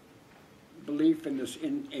belief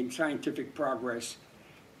in scientific progress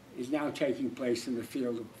is now taking place in the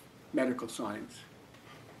field of medical science,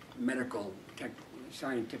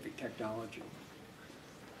 scientific technology.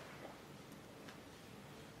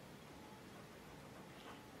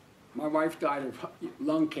 My wife died of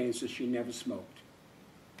lung cancer. She never smoked.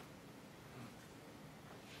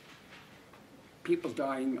 People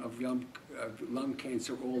dying of lung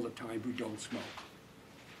cancer all the time who don't smoke.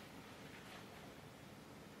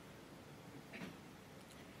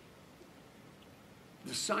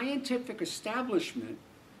 The scientific establishment,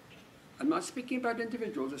 I'm not speaking about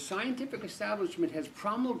individuals, the scientific establishment has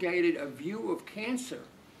promulgated a view of cancer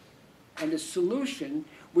and a solution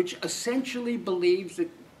which essentially believes that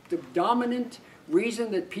the dominant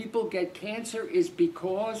reason that people get cancer is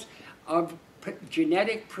because of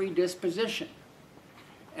genetic predisposition.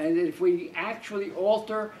 And that if we actually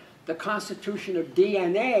alter the constitution of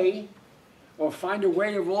DNA, or find a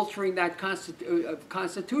way of altering that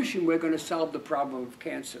constitution, we're going to solve the problem of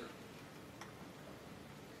cancer.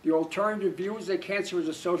 The alternative view is that cancer is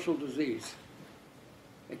a social disease.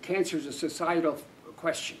 That cancer is a societal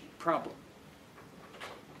question, problem.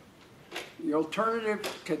 The alternative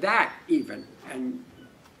to that, even, and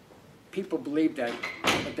people believe that,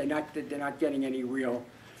 but they're not getting any real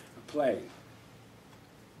play,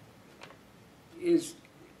 is,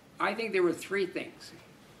 I think there were three things.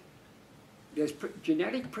 There's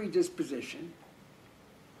genetic predisposition,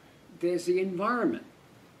 there's the environment,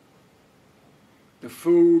 the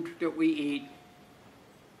food that we eat,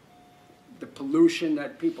 the pollution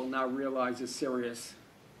that people now realize is serious,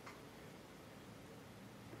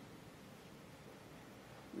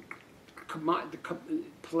 the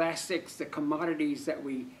plastics, the commodities that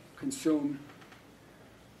we consume,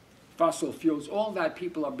 fossil fuels, all that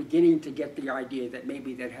people are beginning to get the idea that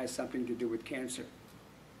maybe that has something to do with cancer.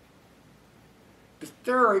 The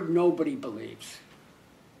third, nobody believes.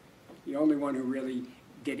 The only one who really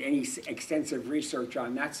did any extensive research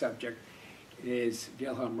on that subject is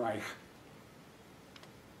Wilhelm Reich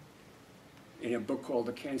in a book called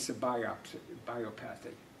The Cancer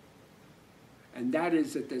Biopathy. And that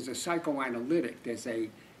is that there's a psychoanalytic, there's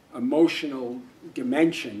a emotional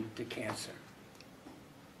dimension to cancer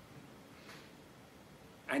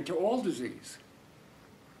and to all disease.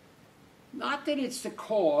 Not that it's the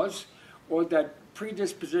cause or that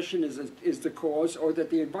predisposition is the cause, or that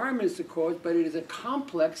the environment is the cause, but it is a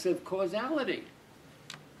complex of causality.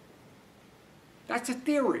 That's a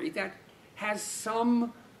theory that has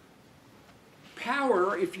some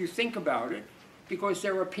power if you think about it, because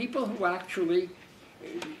there are people who actually,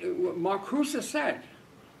 Marcuse said,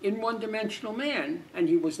 in One-Dimensional Man, and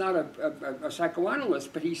he was not a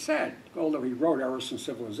psychoanalyst, but he said, although he wrote Eros and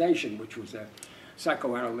Civilization, which was a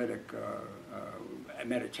psychoanalytic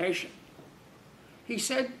meditation, he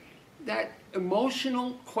said that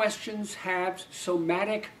emotional questions have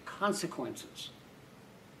somatic consequences.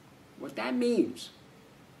 What that means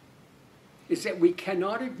is that we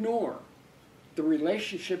cannot ignore the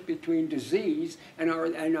relationship between disease and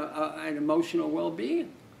emotional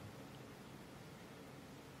well-being.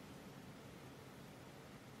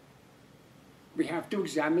 We have to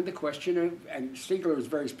examine the question of, and Stiegler is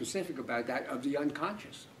very specific about that, of the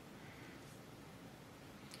unconscious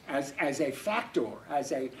as a factor,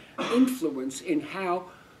 as an influence in how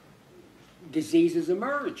diseases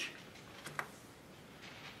emerge.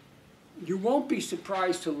 You won't be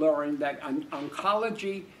surprised to learn that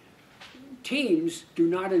oncology teams do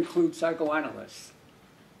not include psychoanalysts.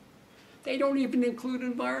 They don't even include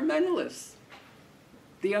environmentalists.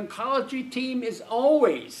 The oncology team is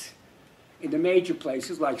always in the major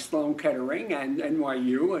places like Sloan Kettering and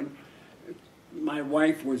NYU, and my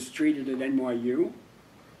wife was treated at NYU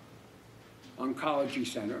Oncology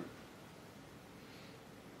Center.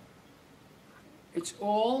 It's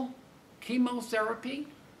all chemotherapy,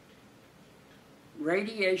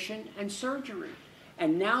 radiation, and surgery.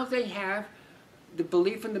 And now they have the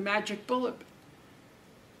belief in the magic bullet.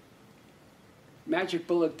 Magic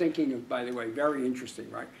bullet thinking is, by the way, very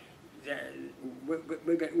interesting, right?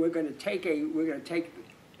 We're going to take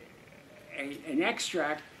an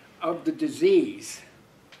extract of the disease,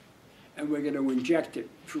 and we're going to inject it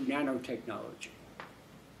through nanotechnology.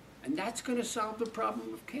 And that's going to solve the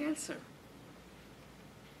problem of cancer.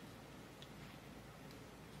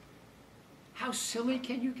 How silly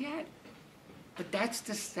can you get? But that's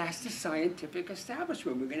the scientific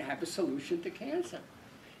establishment. We're going to have a solution to cancer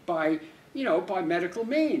by medical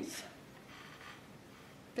means.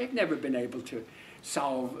 They've never been able to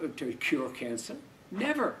to cure cancer.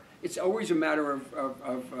 Never. It's always a matter of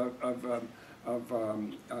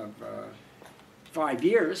 5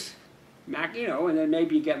 years, and then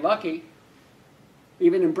maybe you get lucky.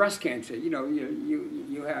 Even in breast cancer,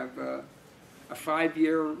 you have a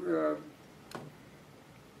 5-year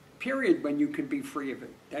period when you can be free of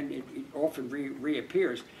it. Then it often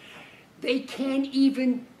reappears. They can't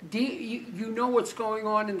even you know what's going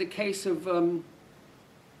on in the case of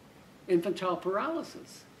infantile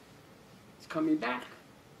paralysis. It's coming back.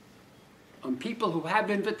 On people who have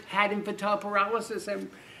had infantile paralysis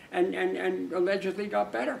and allegedly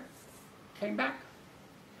got better, came back.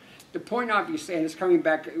 The point, obviously, and it's coming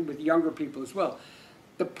back with younger people as well,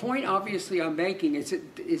 the point, obviously, I'm making is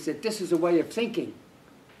that this is a way of thinking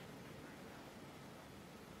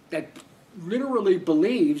that literally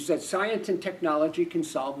believes that science and technology can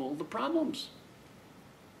solve all the problems.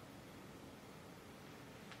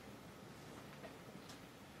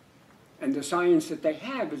 And the science that they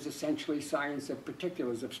have is essentially science of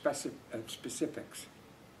particulars, of specifics.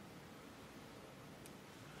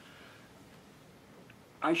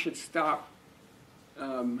 I should stop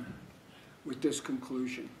with this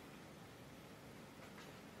conclusion.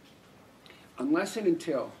 Unless and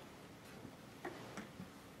until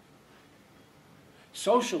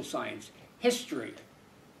social science, history,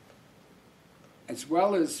 as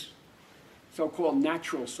well as so-called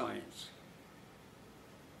natural science,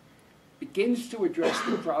 begins to address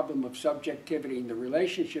the problem of subjectivity and the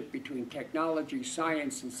relationship between technology,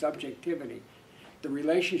 science, and subjectivity, the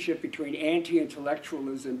relationship between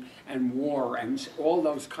anti-intellectualism and war, and all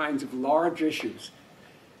those kinds of large issues,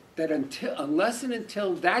 that unless and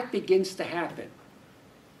until that begins to happen,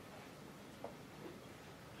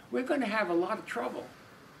 we're going to have a lot of trouble,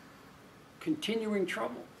 continuing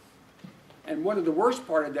trouble. And one of the worst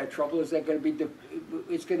part of that trouble is that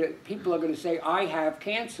people are going to say, I have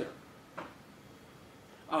cancer.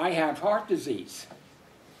 I have heart disease.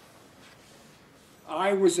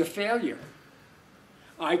 I was a failure.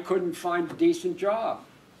 I couldn't find a decent job.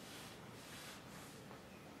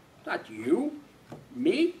 Not you,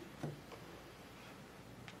 me.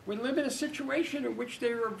 We live in a situation in which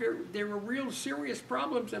there are real serious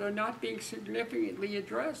problems that are not being significantly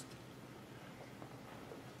addressed.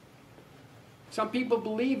 Some people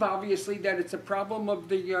believe, obviously, that it's a problem of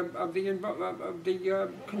the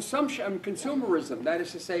consumerism. That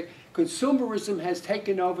is to say, consumerism has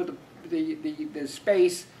taken over the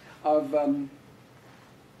space of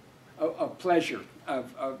of pleasure, of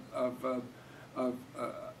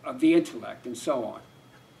the intellect, and so on.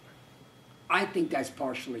 I think that's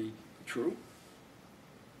partially true.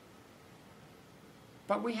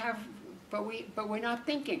 But we're not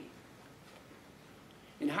thinking.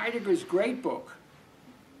 In Heidegger's great book,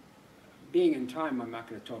 Being in Time, I'm not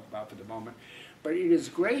going to talk about for the moment, but in his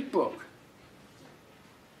great book,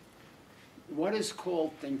 what is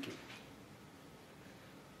called thinking?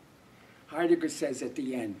 Heidegger says at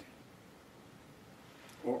the end,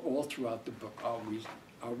 or all throughout the book, are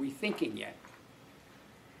we thinking yet?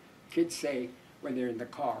 Kids say when they're in the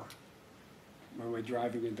car, when we're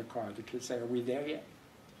driving in the car, the kids say, are we there yet?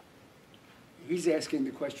 He's asking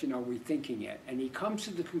the question, are we thinking yet? And he comes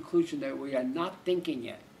to the conclusion that we are not thinking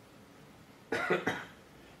yet.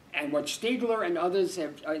 And what Stiegler and others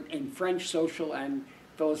have, in French social and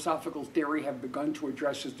philosophical theory have begun to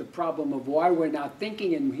address is the problem of why we're not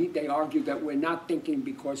thinking, and they argue that we're not thinking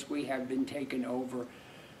because we have been taken over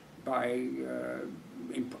by,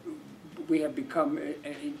 we have become,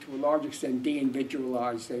 to a large extent,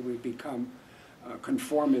 de-individualized, that we've become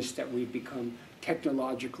conformist, that we've become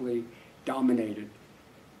technologically dominated.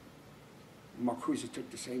 Marcuse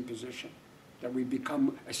took the same position, that we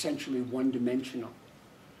become essentially one-dimensional.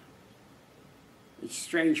 It's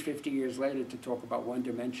strange 50 years later to talk about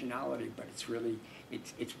one-dimensionality, but it's really,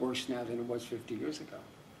 it's worse now than it was 50 years ago,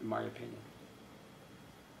 in my opinion.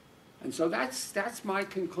 And so that's my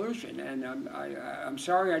conclusion, and I'm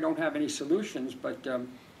sorry I don't have any solutions, but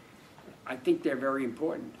I think they're very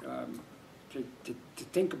important to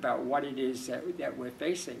think about what it is that we're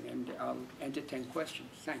facing, and I'll entertain questions.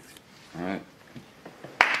 Thanks. All right.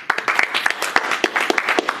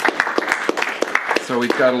 So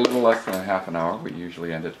we've got a little less than a half an hour. We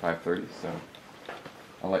usually end at 5:30, so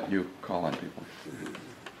I'll let you call on people.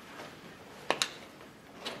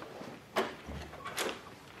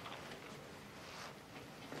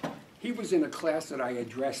 He was in a class that I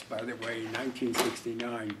addressed, by the way, in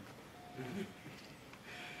 1969.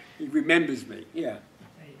 He remembers me, yeah.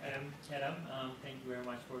 Hey, Adam, thank you very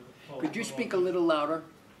much for the thought. Could you speak a little louder?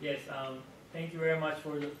 Yes, thank you very much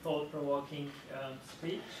for the thought-provoking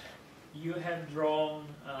speech. You have drawn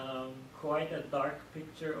quite a dark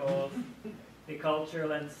picture of the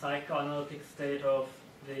cultural and psychoanalytic state of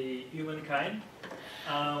the humankind.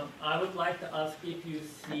 I would like to ask if you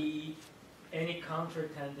see any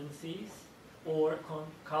counter-tendencies or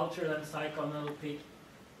cultural and psychoanalytic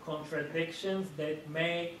contradictions that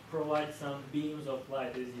may provide some beams of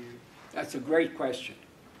light as you... That's a great question.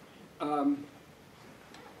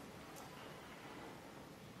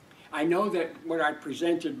 I know that what I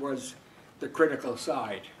presented was the critical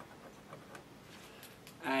side.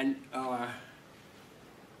 And I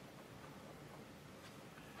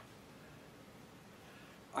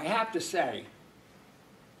have to say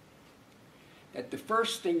that the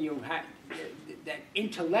first thing you have, that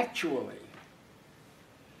intellectually,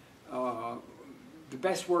 the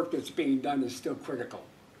best work that's being done is still critical.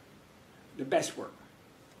 The best work.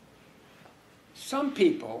 Some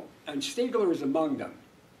people, and Stiegler is among them,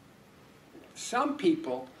 some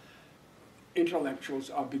people, intellectuals,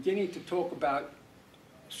 are beginning to talk about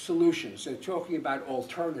solutions. They're talking about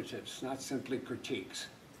alternatives, not simply critiques.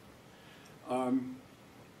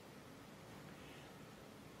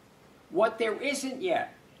 What there isn't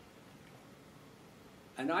yet,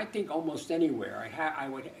 and I think almost anywhere,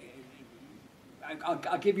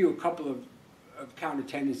 I'll give you a couple of counter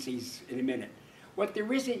tendencies in a minute. What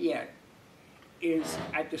there isn't yet is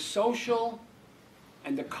at the social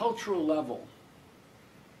and the cultural level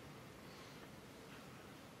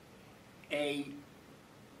a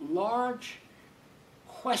large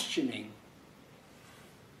questioning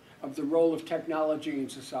of the role of technology in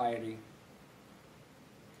society,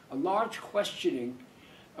 a large questioning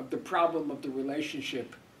of the problem of the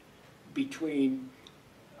relationship between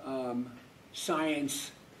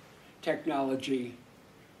science, technology,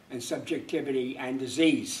 and subjectivity and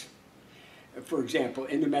disease, for example,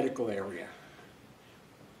 in the medical area.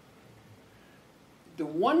 The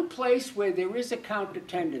one place where there is a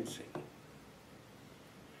counter-tendency,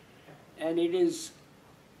 and it is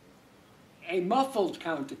a muffled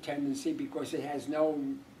counter-tendency because it has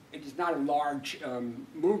it is not a large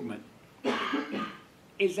movement,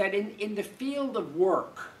 is that in the field of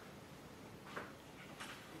work,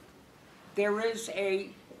 there is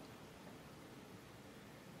in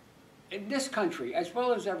this country, as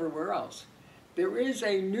well as everywhere else, there is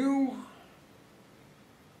a new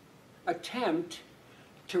attempt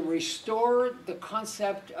to restore the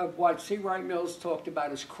concept of what C.Wright Mills talked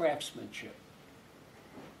about as craftsmanship.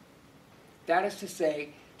 That is to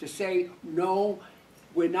say, no,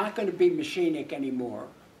 we're not going to be machinic anymore.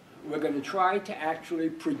 We're going to try to actually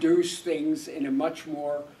produce things in a much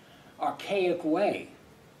more archaic way,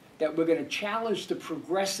 that we're going to challenge the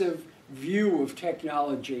progressive view of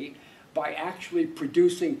technology by actually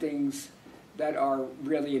producing things that are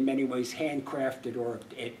really in many ways handcrafted, or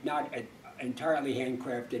not entirely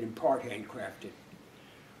handcrafted, in part handcrafted.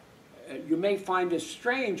 You may find this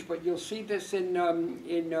strange, but you'll see this in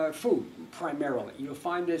food primarily. You'll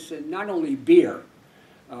find this in not only beer,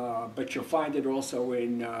 but you'll find it also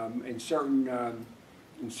in certain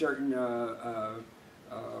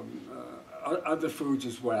other foods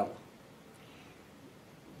as well.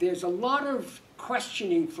 There's a lot of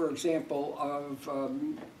questioning, for example, of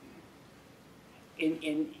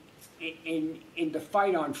in the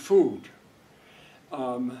fight on food,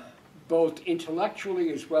 both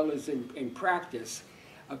intellectually as well as in practice,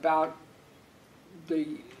 about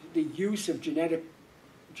the use of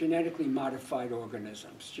genetically modified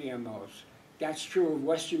organisms, GMOs. That's true of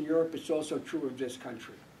Western Europe. It's also true of this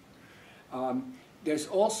country. There's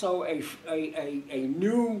also a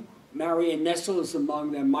new, Marion Nessel is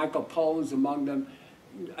among them, Michael Pollan is among them,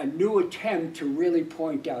 a new attempt to really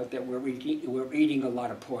point out that we're eating a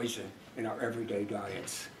lot of poison in our everyday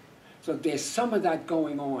diets. So there's some of that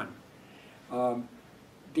going on.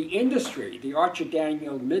 The industry, the Archer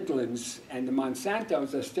Daniel Midlands and the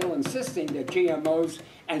Monsantos are still insisting that GMOs,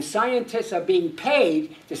 and scientists are being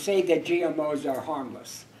paid to say that GMOs are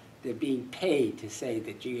harmless. They're being paid to say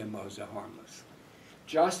that GMOs are harmless.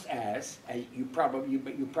 Just as you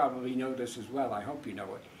probably know this as well, I hope you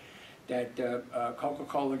know it, that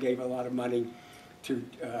Coca-Cola gave a lot of money to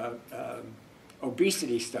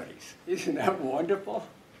obesity studies. Isn't that wonderful?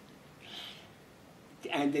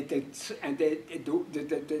 And the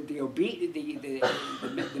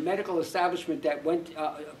medical establishment that went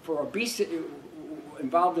for obesity,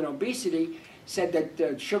 involved in obesity, said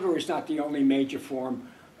that sugar is not the only major form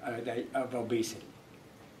of obesity.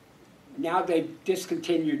 Now they've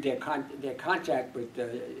discontinued their contract with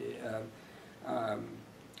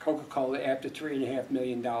Coca-Cola after $3.5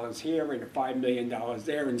 million here and $5 million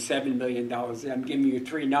there and $7 million there. I'm giving you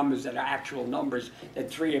three numbers that are actual numbers that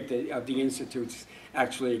three of the institutes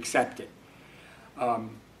actually accepted.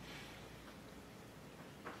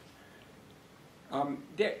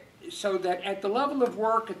 So that at the level of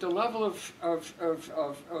work, at the level of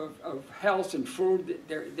health and food,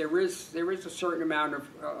 there is a certain amount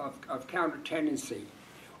of counter tendency.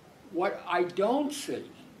 What I don't see,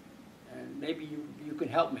 and maybe you can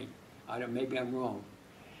help me, maybe I'm wrong,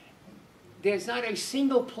 there's not a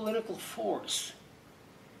single political force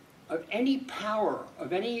of any power,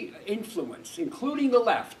 of any influence, including the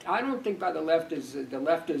left. I don't think the left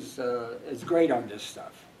is great on this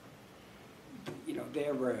stuff. You know,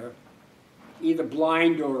 they're either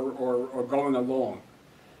blind or going along.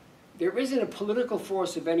 There isn't a political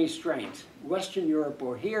force of any strength, Western Europe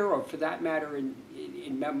or here, or for that matter in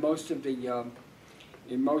most of the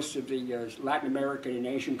Latin American and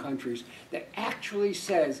Asian countries, that actually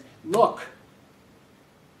says, look,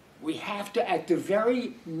 we have to, at the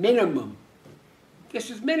very minimum,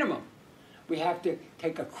 this is minimum, we have to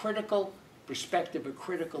take a critical perspective, a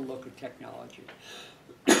critical look at technology.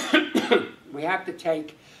 We have to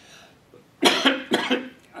take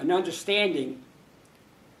an understanding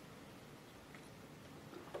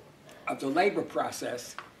of the labor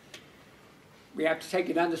process. We have to take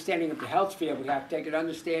an understanding of the health field. We have to take an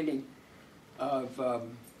understanding of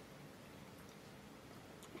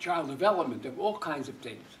child development, of all kinds of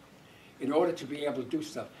things, in order to be able to do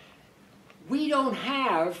stuff. We don't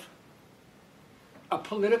have a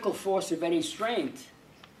political force of any strength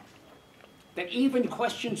that even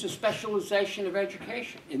questions the specialization of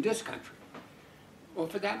education in this country, or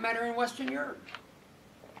for that matter in Western Europe.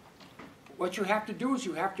 What you have to do is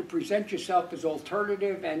you have to present yourself as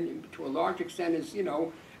alternative and to a large extent as, you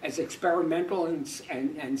know, as experimental and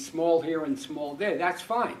small here and small there. That's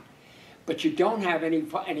fine. But you don't have any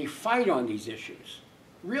fight on these issues.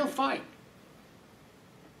 Real fight.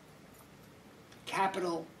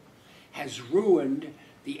 Capital has ruined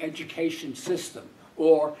the education system.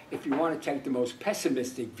 Or, if you want to take the most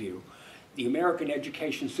pessimistic view, the American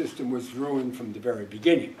education system was ruined from the very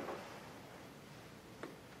beginning.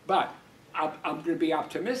 But I'm going to be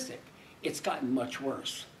optimistic. It's gotten much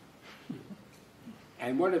worse.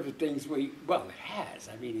 And one of the things it has.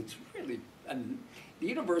 I mean, it's really, the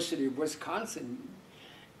University of Wisconsin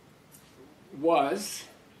was,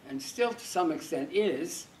 and still to some extent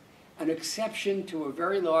is, an exception to a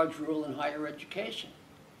very large rule in higher education.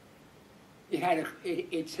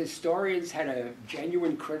 Its historians had a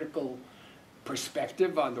genuine critical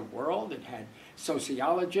perspective on the world. It had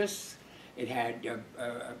sociologists. It had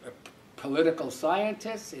political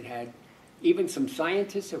scientists, it had even some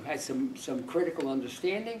scientists who had some critical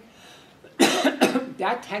understanding.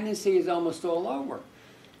 That tendency is almost all over.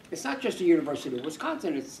 It's not just the University of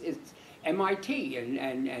Wisconsin, it's MIT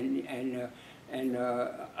and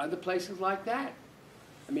other places like that.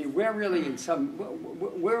 I mean, we're really in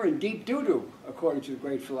we're in deep doo-doo, according to the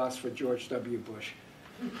great philosopher George W. Bush.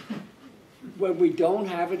 When we don't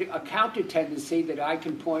have a counter tendency that I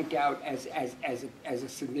can point out as a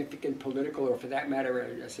significant political, or for that matter,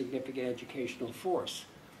 a significant educational force.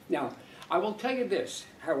 Now, I will tell you this,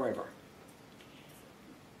 however.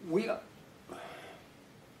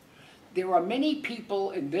 There are many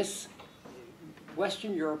people in this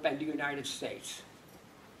Western Europe and the United States,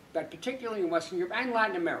 but particularly in Western Europe and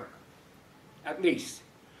Latin America, at least,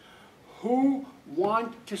 who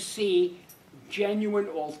want to see genuine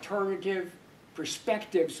alternative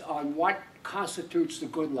perspectives on what constitutes the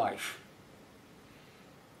good life.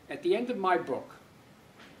 At the end of my book,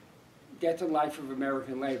 Death and Life of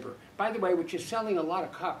American Labor, by the way, which is selling a lot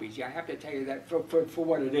of copies, yeah, I have to tell you that for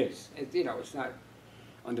what it is. You know, it's not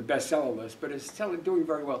on the bestseller list, but it's doing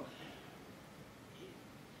very well.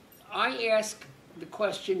 I ask the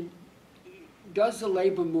question, does the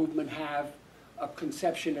labor movement have a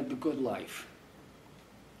conception of the good life?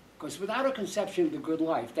 Because without a conception of the good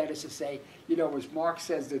life, that is to say, you know, as Marx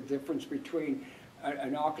says, the difference between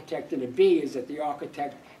an architect and a bee is that the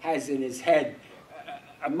architect has in his head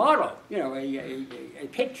a model, you know, a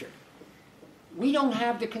picture. We don't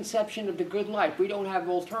have the conception of the good life. We don't have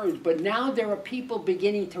alternatives. But now there are people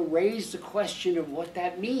beginning to raise the question of what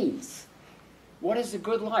that means. What is the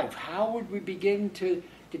good life? How would we begin to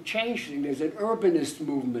change things? There's an urbanist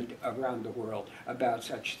movement around the world about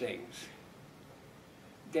such things.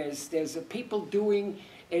 There's a people doing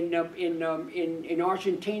in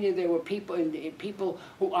Argentina. There were people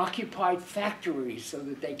who occupied factories so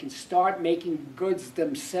that they can start making goods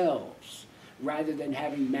themselves rather than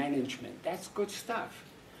having management. That's good stuff,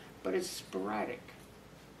 but it's sporadic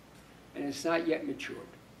and it's not yet matured.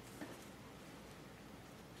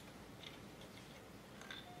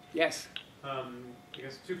 Yes. I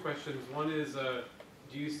guess two questions. One is, do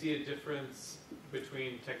you see a difference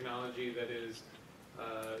between technology that is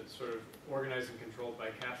sort of organized and controlled by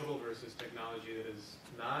capital versus technology that is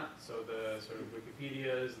not? So the sort of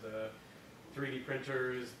Wikipedias, the 3D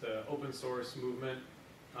printers, the open source movement.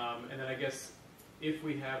 And then I guess if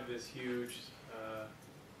we have this huge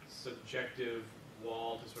subjective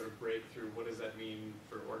wall to sort of break through, what does that mean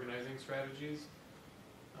for organizing strategies?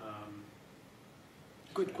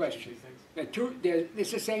 Good question.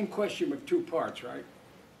 It's the same question with two parts, right?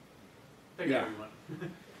 Take Yeah. everyone.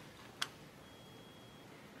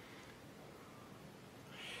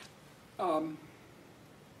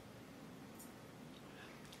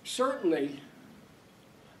 Certainly,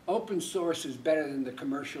 open source is better than the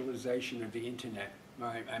commercialization of the internet.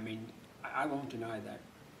 Right? I mean, I won't deny that.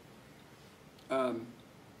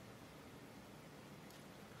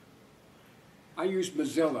 I use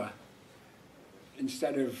Mozilla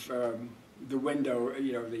instead of the window,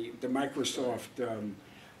 you know, the Microsoft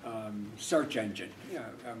search engine.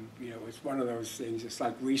 You know, it's one of those things. It's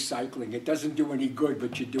like recycling. It doesn't do any good,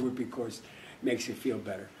 but you do it because it makes you feel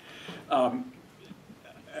better.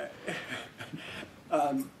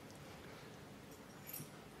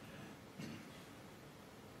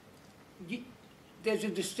 There's a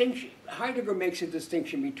distinction. Heidegger makes a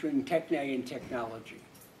distinction between techne and technology.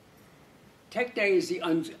 Techne is the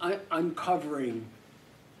uncovering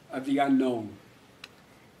of the unknown,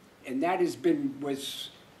 and that has been with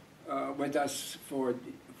us for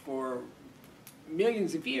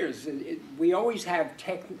millions of years. We always have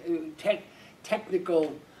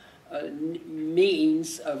technical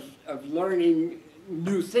means of learning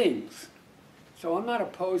new things. So I'm not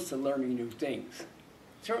opposed to learning new things.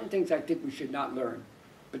 Certain things I think we should not learn,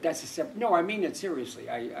 but that's a separate. No, I mean it seriously.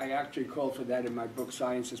 I actually called for that in my book,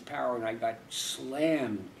 Science is Power, and I got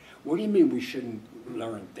slammed. What do you mean we shouldn't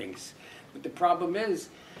learn things? But the problem is,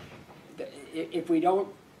 if we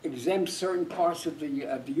don't exempt certain parts of the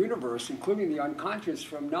universe, including the unconscious,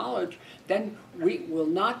 from knowledge, then we will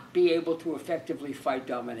not be able to effectively fight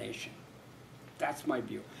domination. That's my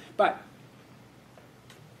view. But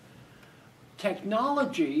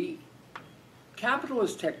technology,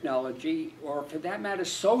 capitalist technology, or for that matter,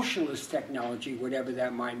 socialist technology, whatever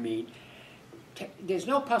that might mean, there's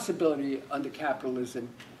no possibility under capitalism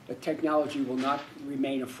that technology will not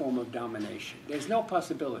remain a form of domination. There's no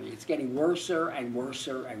possibility. It's getting worser and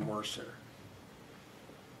worser and worser.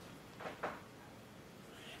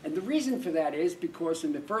 And the reason for that is because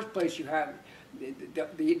in the first place you have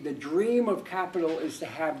the dream of capital is to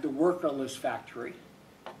have the workerless factory.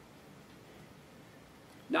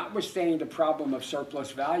 notwithstanding the problem of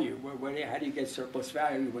surplus value. How do you get surplus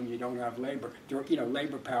value when you don't have labor?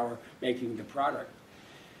 Labor power making the product.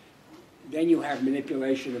 Then you have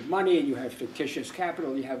manipulation of money, and you have fictitious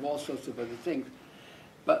capital, you have all sorts of other things.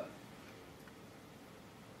 But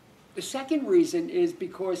the second reason is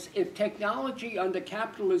because if technology under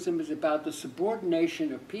capitalism is about the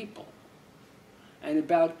subordination of people and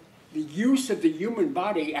about the use of the human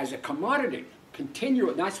body as a commodity,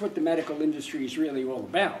 continual, that's what the medical industry is really all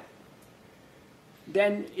about,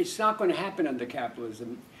 then it's not going to happen under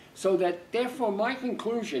capitalism. So that, therefore, my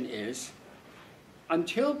conclusion is,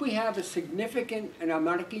 until we have a significant, and I'm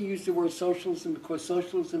not going to use the word socialism because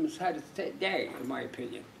socialism has had its day, in my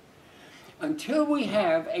opinion, until we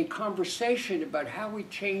have a conversation about how we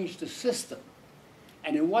change the system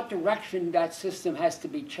and in what direction that system has to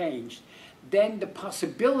be changed, then the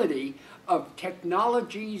possibility of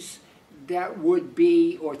technologies that would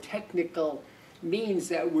be, or technical means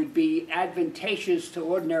that would be advantageous to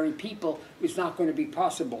ordinary people is not going to be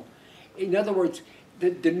possible. In other words,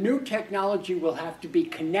 the new technology will have to be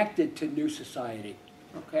connected to new society.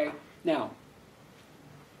 Okay? Now,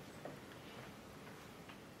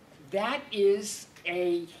 that is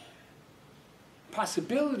a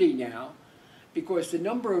possibility now because the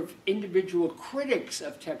number of individual critics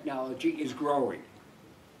of technology is growing.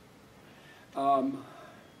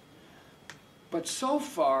 But so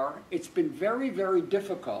far, it's been very, very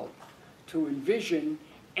difficult to envision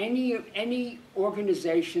any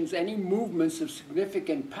organizations, any movements of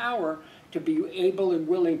significant power to be able and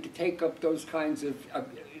willing to take up those kinds of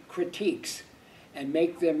critiques and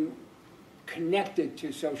make them connected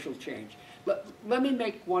to social change. Let me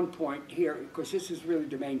make one point here, because this is really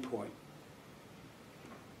the main point.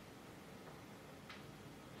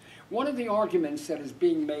 One of the arguments that is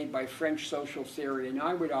being made by French social theory, and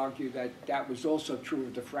I would argue that that was also true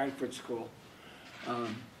of the Frankfurt School,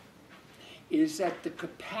 is that the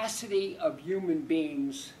capacity of human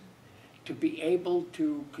beings to be able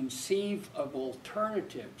to conceive of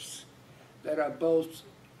alternatives that are both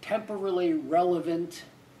temporally relevant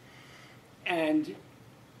and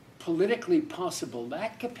politically possible,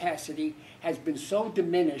 that capacity has been so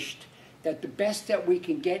diminished that the best that we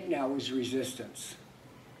can get now is resistance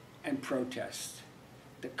and protest.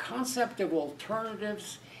 The concept of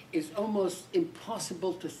alternatives is almost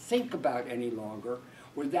impossible to think about any longer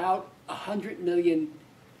without 100 million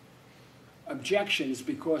objections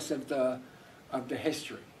because of the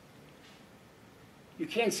history. You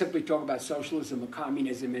can't simply talk about socialism or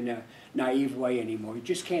communism in a naive way anymore. You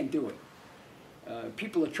just can't do it.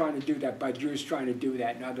 People are trying to do that. Badiou's trying to do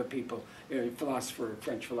that, and other people,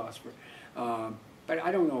 French philosopher. But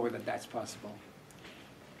I don't know whether that's possible.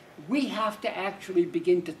 We have to actually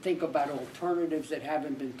begin to think about alternatives that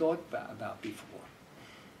haven't been thought about before.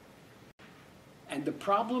 And the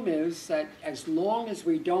problem is that as long as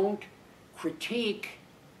we don't critique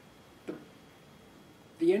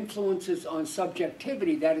the influences on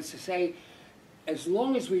subjectivity, that is to say, as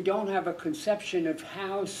long as we don't have a conception of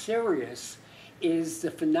how serious is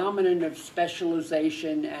the phenomenon of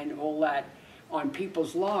specialization and all that on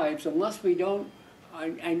people's lives, unless we don't,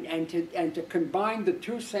 and to combine the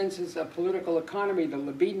two senses of political economy, the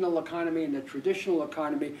libidinal economy and the traditional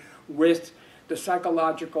economy, with the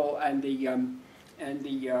psychological and the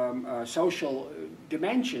social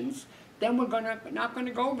dimensions, then we're not going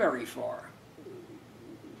to go very far.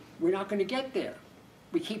 We're not going to get there.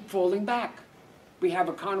 We keep falling back. We have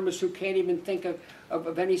economists who can't even think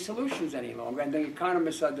of any solutions any longer, and the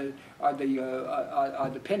economists are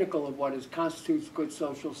the pinnacle of what constitutes good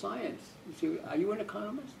social science. You see, are you an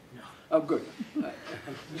economist? No. Oh, good.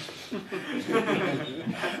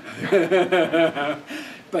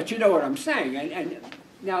 But you know what I'm saying, and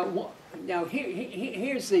now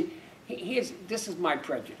this is my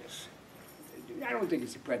prejudice. I don't think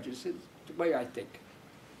it's a prejudice. It's the way I think.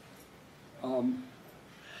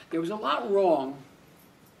 There was a lot wrong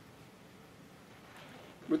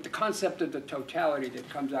with the concept of the totality that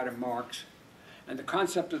comes out of Marx and the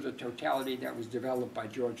concept of the totality that was developed by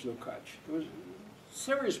George Lukács. There was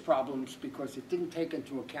serious problems because it didn't take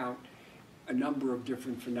into account a number of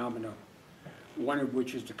different phenomena, one of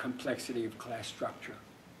which is the complexity of class structure.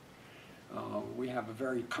 We have a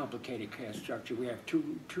very complicated class structure. We have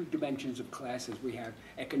two dimensions of classes. We have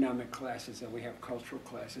economic classes and we have cultural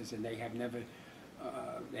classes, and they have never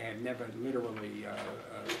literally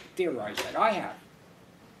theorized that. I have,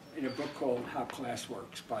 in a book called How Class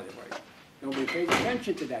Works, by the way. Nobody pays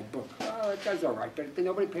attention to that book. Oh, it does all right, but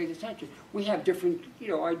nobody pays attention. We have different,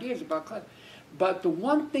 ideas about class. But the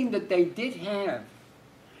one thing that they did have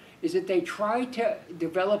is that they try to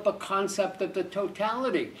develop a concept of the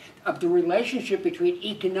totality, of the relationship between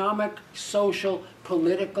economic, social,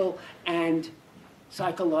 political, and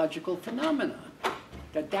psychological phenomena.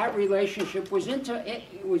 That relationship was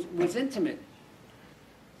intimate.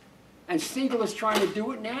 And Siegel is trying to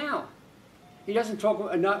do it now. He doesn't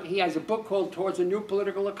talk enough. He has a book called Towards a New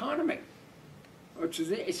Political Economy,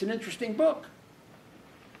 it's an interesting book.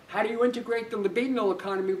 How do you integrate the libidinal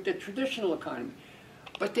economy with the traditional economy?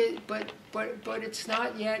 But it's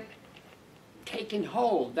not yet taken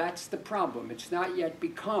hold. That's the problem. It's not yet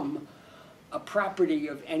become a property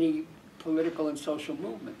of any political and social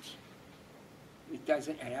movements. It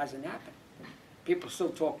hasn't happened. People still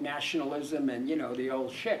talk nationalism and, you know, the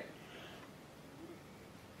old shit.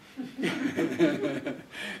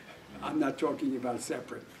 I'm not talking about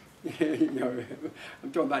separate. You know,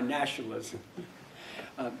 I'm talking about nationalism.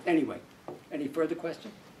 Anyway, any further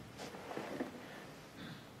questions?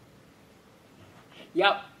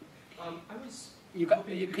 Yep. I was.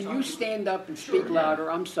 Can you stand up and speak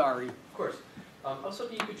louder? I'm sorry. Of course. I was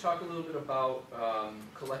hoping you could talk a little bit about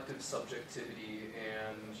collective subjectivity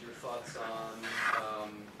and your thoughts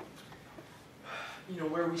on, you know,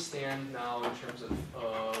 where we stand now in terms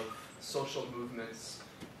of social movements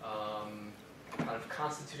kind of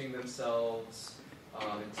constituting themselves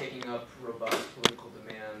and taking up robust political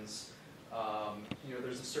demands. You know,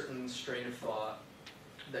 there's a certain strain of thought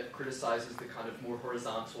that criticizes the kind of more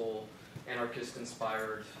horizontal,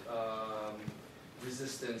 anarchist-inspired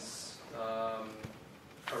resistance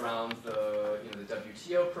around the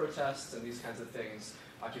WTO protests and these kinds of things,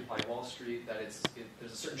 occupying Wall Street. That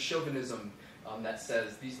there's a certain chauvinism that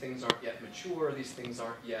says these things aren't yet mature, these things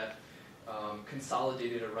aren't yet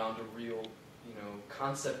consolidated around a real,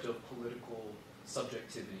 concept of political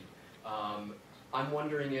subjectivity. I'm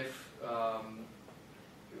wondering if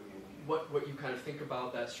what you kind of think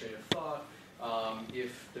about that strain of thought,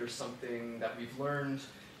 if there's something that we've learned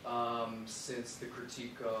since the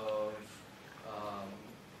critique of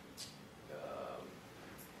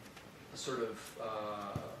a sort of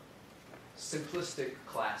simplistic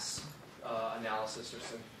class analysis or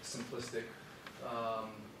simplistic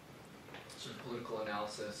sort of political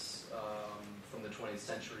analysis from the 20th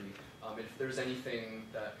century. If there's anything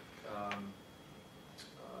that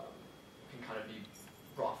can kind of be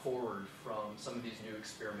brought forward from some of these new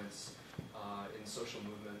experiments in social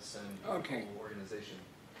movements and political organization.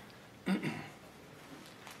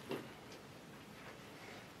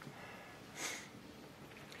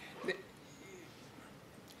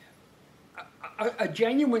 A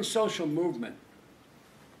genuine social movement,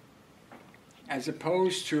 as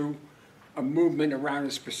opposed to a movement around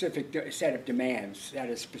a specific set of demands that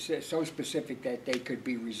is so specific that they could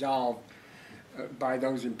be resolved by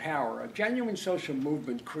those in power. A genuine social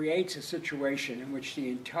movement creates a situation in which the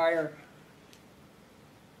entire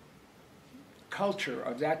culture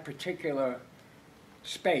of that particular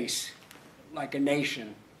space, like a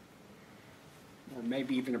nation, or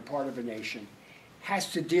maybe even a part of a nation, has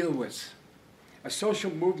to deal with. A social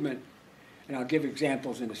movement, and I'll give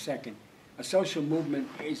examples in a second, a social movement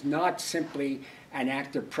is not simply an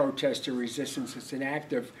act of protest or resistance. It's an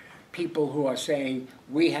act of people who are saying,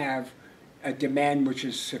 we have a demand which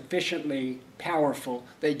is sufficiently powerful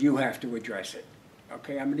that you have to address it.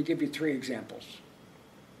 Okay, I'm going to give you 3 examples.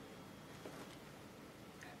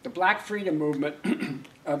 The Black Freedom Movement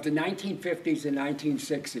of the 1950s and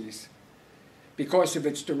 1960s, because of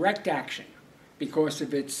its direct action, because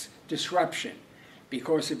of its disruption,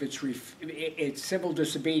 because of its civil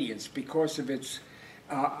disobedience, because of its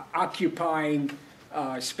occupying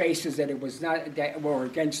spaces that were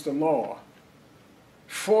against the law,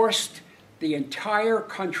 forced the entire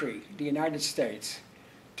country, the United States,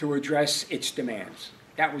 to address its demands.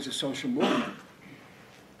 That was a social movement.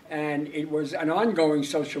 And it was an ongoing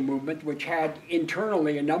social movement which had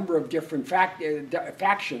internally a number of different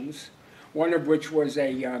factions, one of which was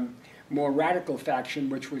a more radical faction,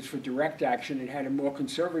 which was for direct action. It had a more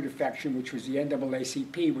conservative faction, which was the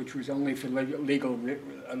NAACP, which was only for legal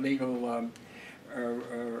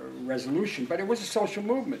resolution. But it was a social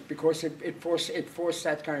movement because it forced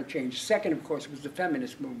that kind of change. Second, of course, was the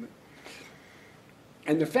feminist movement.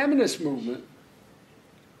 And the feminist movement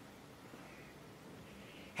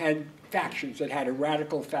had factions. It had a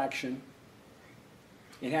radical faction.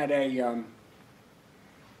 It had a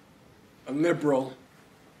liberal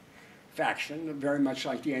faction, very much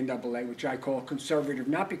like the NAA, which I call conservative,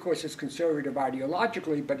 not because it's conservative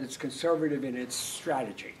ideologically, but it's conservative in its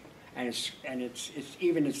strategy and it's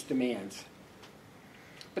even its demands.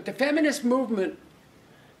 But the feminist movement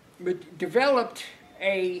developed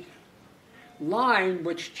a line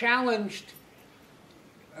which challenged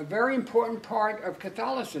a very important part of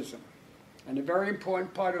Catholicism and a very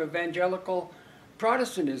important part of evangelical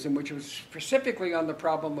Protestantism, which was specifically on the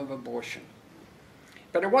problem of abortion.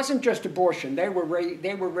 But it wasn't just abortion. They were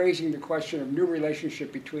raising the question of new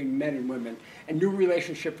relationship between men and women, and new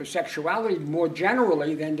relationship for sexuality more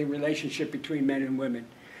generally than the relationship between men and women.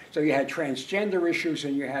 So you had transgender issues,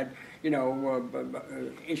 and you had,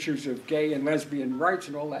 issues of gay and lesbian rights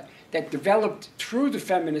and all that, that developed through the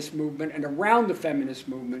feminist movement and around the feminist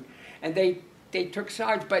movement, and they took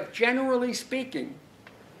sides. But generally speaking,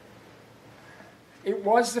 it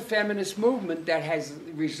was the feminist movement that has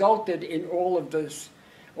resulted in all of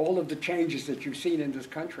the changes that you've seen in this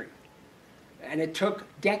country. And it took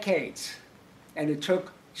decades, and it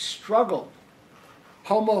took struggle.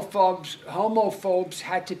 Homophobes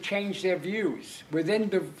had to change their views within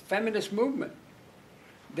the feminist movement.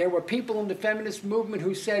 There were people in the feminist movement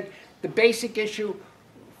who said the basic issue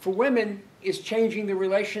for women is changing the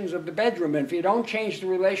relations of the bedroom, and if you don't change the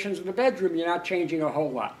relations of the bedroom, you're not changing a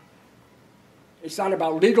whole lot. It's not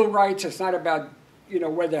about legal rights. It's not about,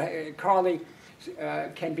 whether Carly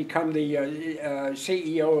can become the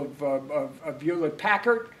CEO of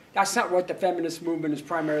Hewlett-Packard. That's not what the feminist movement is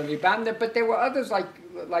primarily about. But there were others like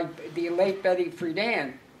the late Betty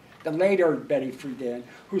Friedan, the later Betty Friedan,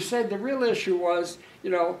 who said the real issue was,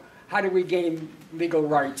 how do we gain legal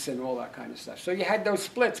rights and all that kind of stuff. So you had those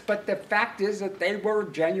splits. But the fact is that they were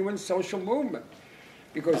a genuine social movement,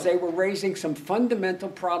 because they were raising some fundamental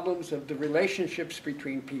problems of the relationships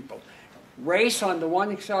between people. Race on the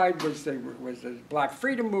one side was the Black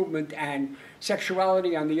freedom movement, and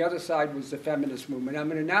sexuality on the other side was the feminist movement. I'm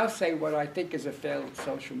going to now say what I think is a failed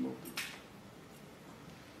social movement.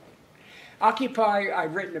 Occupy,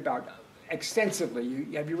 I've written about extensively.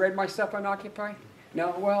 Have you read my stuff on Occupy?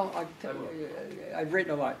 No? Well, I've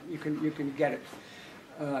written a lot. You can get it.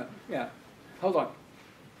 Yeah. Hold on.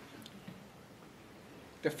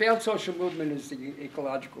 The failed social movement is the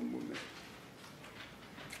ecological movement.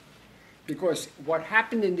 Because what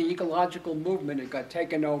happened in the ecological movement, it got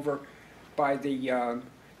taken over by the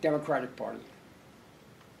Democratic Party.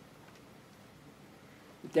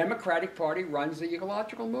 The Democratic Party runs the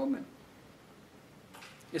ecological movement.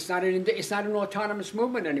 It's not an autonomous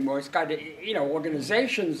movement anymore. It's got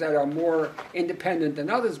organizations that are more independent than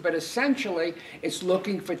others, but essentially it's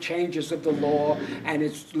looking for changes of the law, and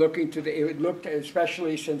it's looking it looked,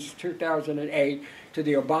 especially since 2008, to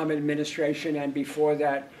the Obama administration, and before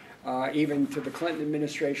that even to the Clinton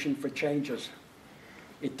administration, for changes.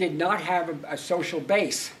 It did not have a social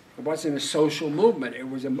base. It wasn't a social movement. It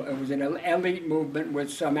was an elite movement with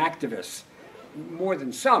some activists, more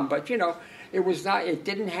than some, but it was not. It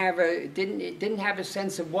didn't have a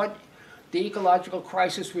sense of what the ecological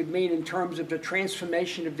crisis would mean in terms of the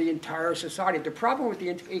transformation of the entire society. The problem with the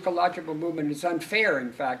ecological movement is unfair,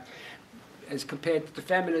 in fact, as compared to the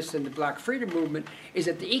feminists and the Black freedom movement, is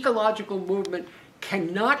that the ecological movement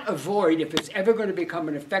cannot avoid, if it's ever going to become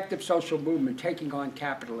an effective social movement, taking on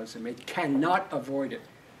capitalism. It cannot avoid it.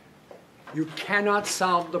 You cannot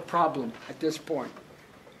solve the problem at this point.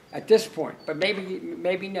 At this point, but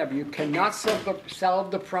maybe never. You cannot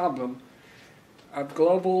solve the problem of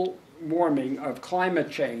global warming, of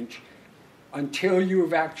climate change, until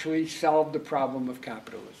you've actually solved the problem of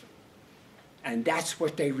capitalism. And that's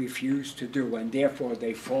what they refuse to do, and therefore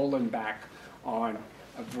they've fallen back on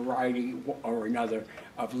a variety or another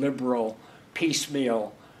of liberal,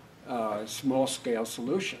 piecemeal, small-scale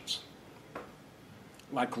solutions,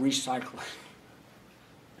 like recycling.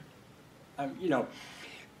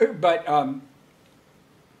 But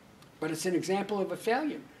it's an example of a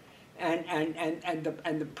failure, and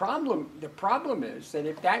the problem is that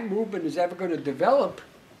if that movement is ever going to develop,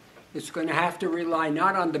 it's going to have to rely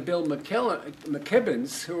not on the Bill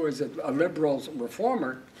McKibbins, who is a liberal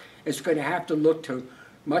reformer. It's going to have to look to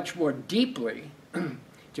much more deeply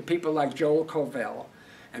to people like Joel Covell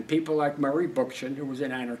and people like Murray Bookchin, who was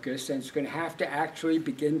an anarchist, and it's going to have to actually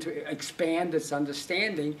begin to expand its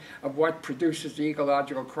understanding of what produces the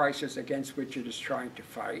ecological crisis against which it is trying to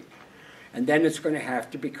fight. And then it's going to have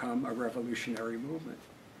to become a revolutionary movement.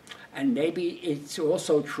 And maybe it's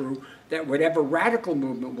also true that whatever radical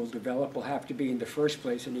movement will develop will have to be, in the first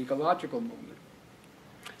place, an ecological movement.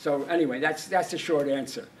 So anyway, that's the short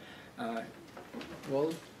answer.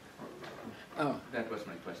 Well, oh. That was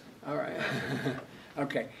my question. All right.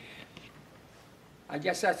 Okay. I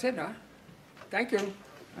guess that's it, huh? Thank you.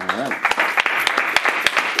 All right.